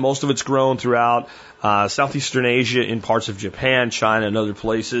plant. Most of it's grown throughout Southeastern Asia, in parts of Japan, China, and other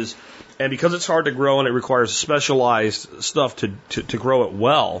places. And because it's hard to grow and it requires specialized stuff to grow it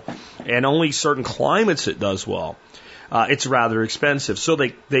well, and only certain climates it does well, it's rather expensive. So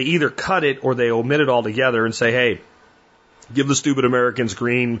they either cut it or they omit it altogether and say, hey, give the stupid Americans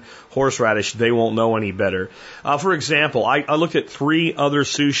green horseradish. They won't know any better. For example, I looked at 3 other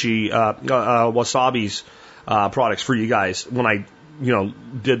sushi wasabi's products for you guys when I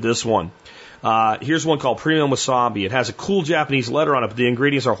did this one. Here's one called Premium Wasabi. It has a cool Japanese letter on it, but the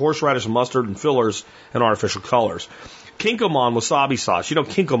ingredients are horseradish, mustard, and fillers, and artificial colors. Kinkomon Wasabi Sauce.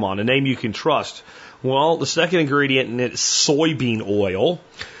 Kinkomon, a name you can trust. Well, the second ingredient in it is soybean oil.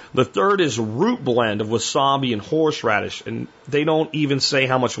 The third is root blend of wasabi and horseradish, and they don't even say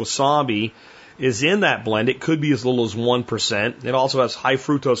how much wasabi is in that blend. It could be as little as 1%. It also has high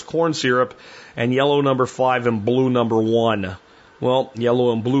fructose corn syrup and yellow number 5 and blue number 1. Well,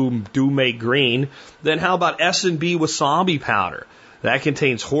 yellow and blue do make green. Then how about S&B wasabi powder? That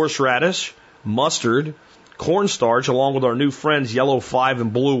contains horseradish, mustard, cornstarch, along with our new friends yellow 5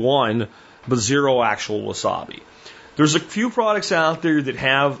 and blue 1, but 0 actual wasabi. There's a few products out there that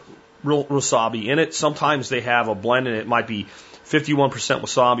have real wasabi in it. Sometimes they have a blend and it might be 51%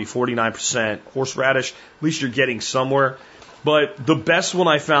 wasabi, 49% horseradish. At least you're getting somewhere. But the best one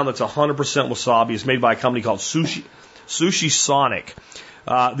I found that's 100% wasabi is made by a company called Sushi Sonic.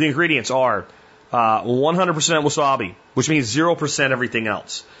 The ingredients are 100% wasabi, which means 0% everything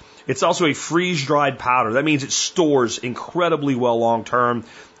else. It's also a freeze-dried powder. That means it stores incredibly well long-term,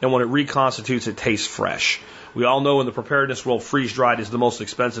 and when it reconstitutes, it tastes fresh. We all know in the preparedness world, freeze-dried is the most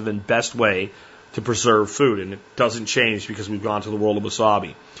expensive and best way to preserve food, and it doesn't change because we've gone to the world of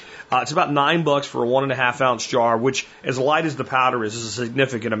wasabi. It's about $9 for a 1.5 ounce jar, which, as light as the powder is a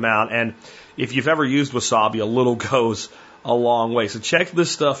significant amount. And if you've ever used wasabi, a little goes a long way. So check this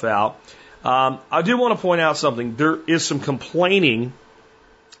stuff out. I do want to point out something. There is some complaining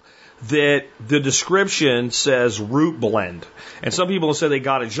that the description says root blend. And some people say they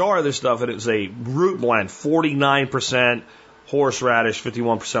got a jar of this stuff and it's a root blend, 49% horseradish,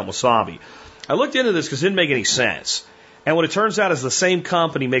 51% wasabi. I looked into this because it didn't make any sense. And what it turns out is the same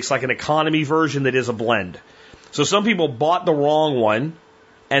company makes like an economy version that is a blend. So some people bought the wrong one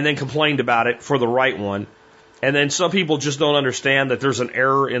and then complained about it for the right one. And then some people just don't understand that there's an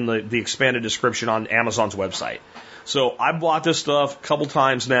error in the expanded description on Amazon's website. So I bought this stuff a couple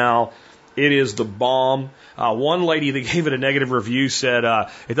times now. It is the bomb. One lady that gave it a negative review said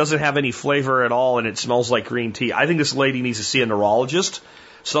it doesn't have any flavor at all and it smells like green tea. I think this lady needs to see a neurologist.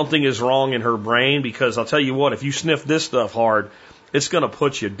 Something is wrong in her brain, because I'll tell you what, if you sniff this stuff hard, it's going to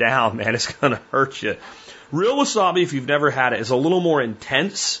put you down, man. It's going to hurt you. Real wasabi, if you've never had it, is a little more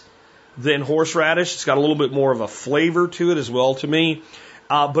intense than horseradish. It's got a little bit more of a flavor to it as well to me.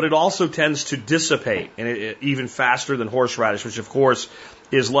 But it also tends to dissipate, and even faster than horseradish, which of course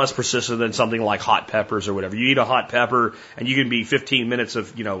is less persistent than something like hot peppers or whatever. You eat a hot pepper, and you can be 15 minutes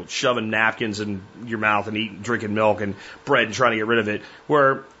of shoving napkins in your mouth and drinking milk and bread and trying to get rid of it.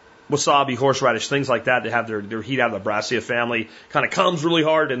 Where wasabi, horseradish, things like that have their heat out of the Brassica family. Kind of comes really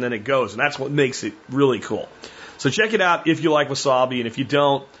hard and then it goes. And that's what makes it really cool. So check it out if you like wasabi. And if you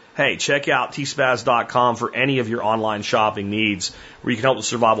don't, hey, check out tspaz.com for any of your online shopping needs where you can help the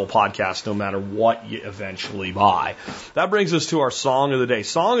Survival Podcast no matter what you eventually buy. That brings us to our song of the day.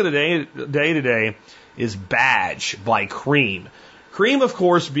 Song of the day today is Badge by Cream. Cream, of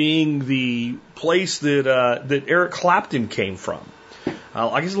course, being the place that Eric Clapton came from.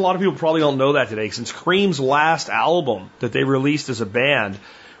 I guess a lot of people probably don't know that today, since Cream's last album that they released as a band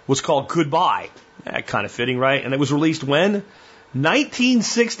was called Goodbye. Kind of fitting, right? And it was released when?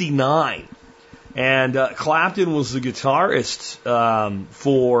 1969. And Clapton was the guitarist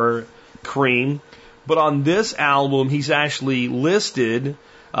for Cream. But on this album, he's actually listed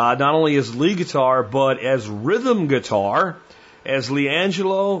not only as lead guitar, but as rhythm guitar, as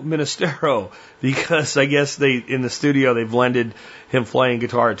Leangelo Ministero, because I guess in the studio they blended him playing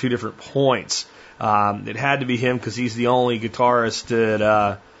guitar at two different points. It had to be him because he's the only guitarist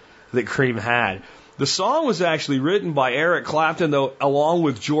that Cream had. The song was actually written by Eric Clapton, though, along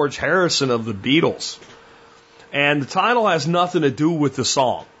with George Harrison of the Beatles. And the title has nothing to do with the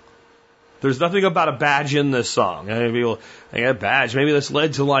song. There's nothing about a badge in this song. I mean, people, I got a badge. Maybe this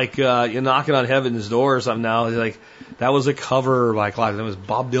led to you're knocking on heaven's door or something now. Like, that was a cover by Clapton. That was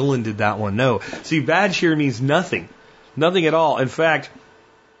Bob Dylan did that one. No. See, badge here means nothing. Nothing at all. In fact,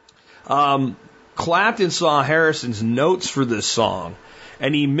 Clapton saw Harrison's notes for this song,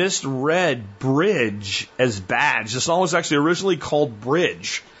 and he misread bridge as badge. The song was actually originally called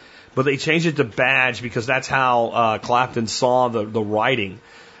Bridge, but they changed it to badge because that's how Clapton saw the writing.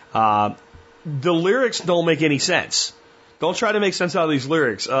 The lyrics don't make any sense. Don't try to make sense out of these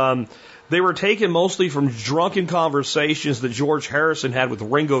lyrics. They were taken mostly from drunken conversations that George Harrison had with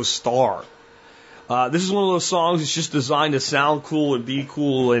Ringo Starr. This is one of those songs that's just designed to sound cool and be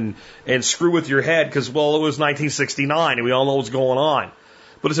cool and screw with your head because, well, it was 1969 and we all know what's going on.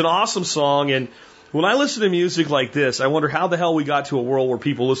 But it's an awesome song, and when I listen to music like this, I wonder how the hell we got to a world where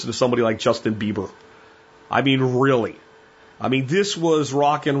people listen to somebody like Justin Bieber. I mean, really. I mean, this was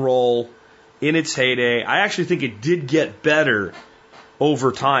rock and roll in its heyday. I actually think it did get better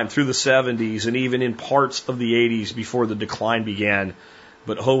over time through the 70s and even in parts of the 80s before the decline began.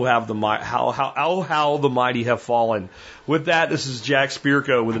 But how the mighty have fallen. With that, this is Jack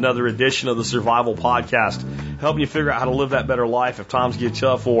Spirko with another edition of the Survival Podcast, helping you figure out how to live that better life if times get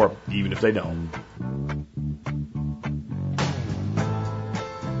tough or even if they don't.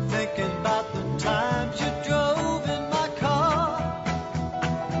 Thinking about the times you drove in my car.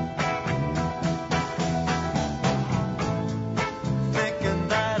 Thinking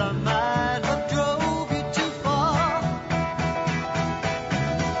that I might have drove you too far.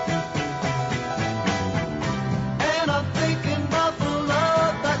 And I'm thinking of the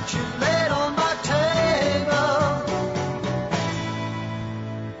love that you laid on my table.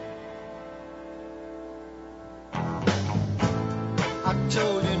 I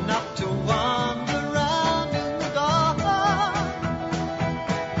told you not to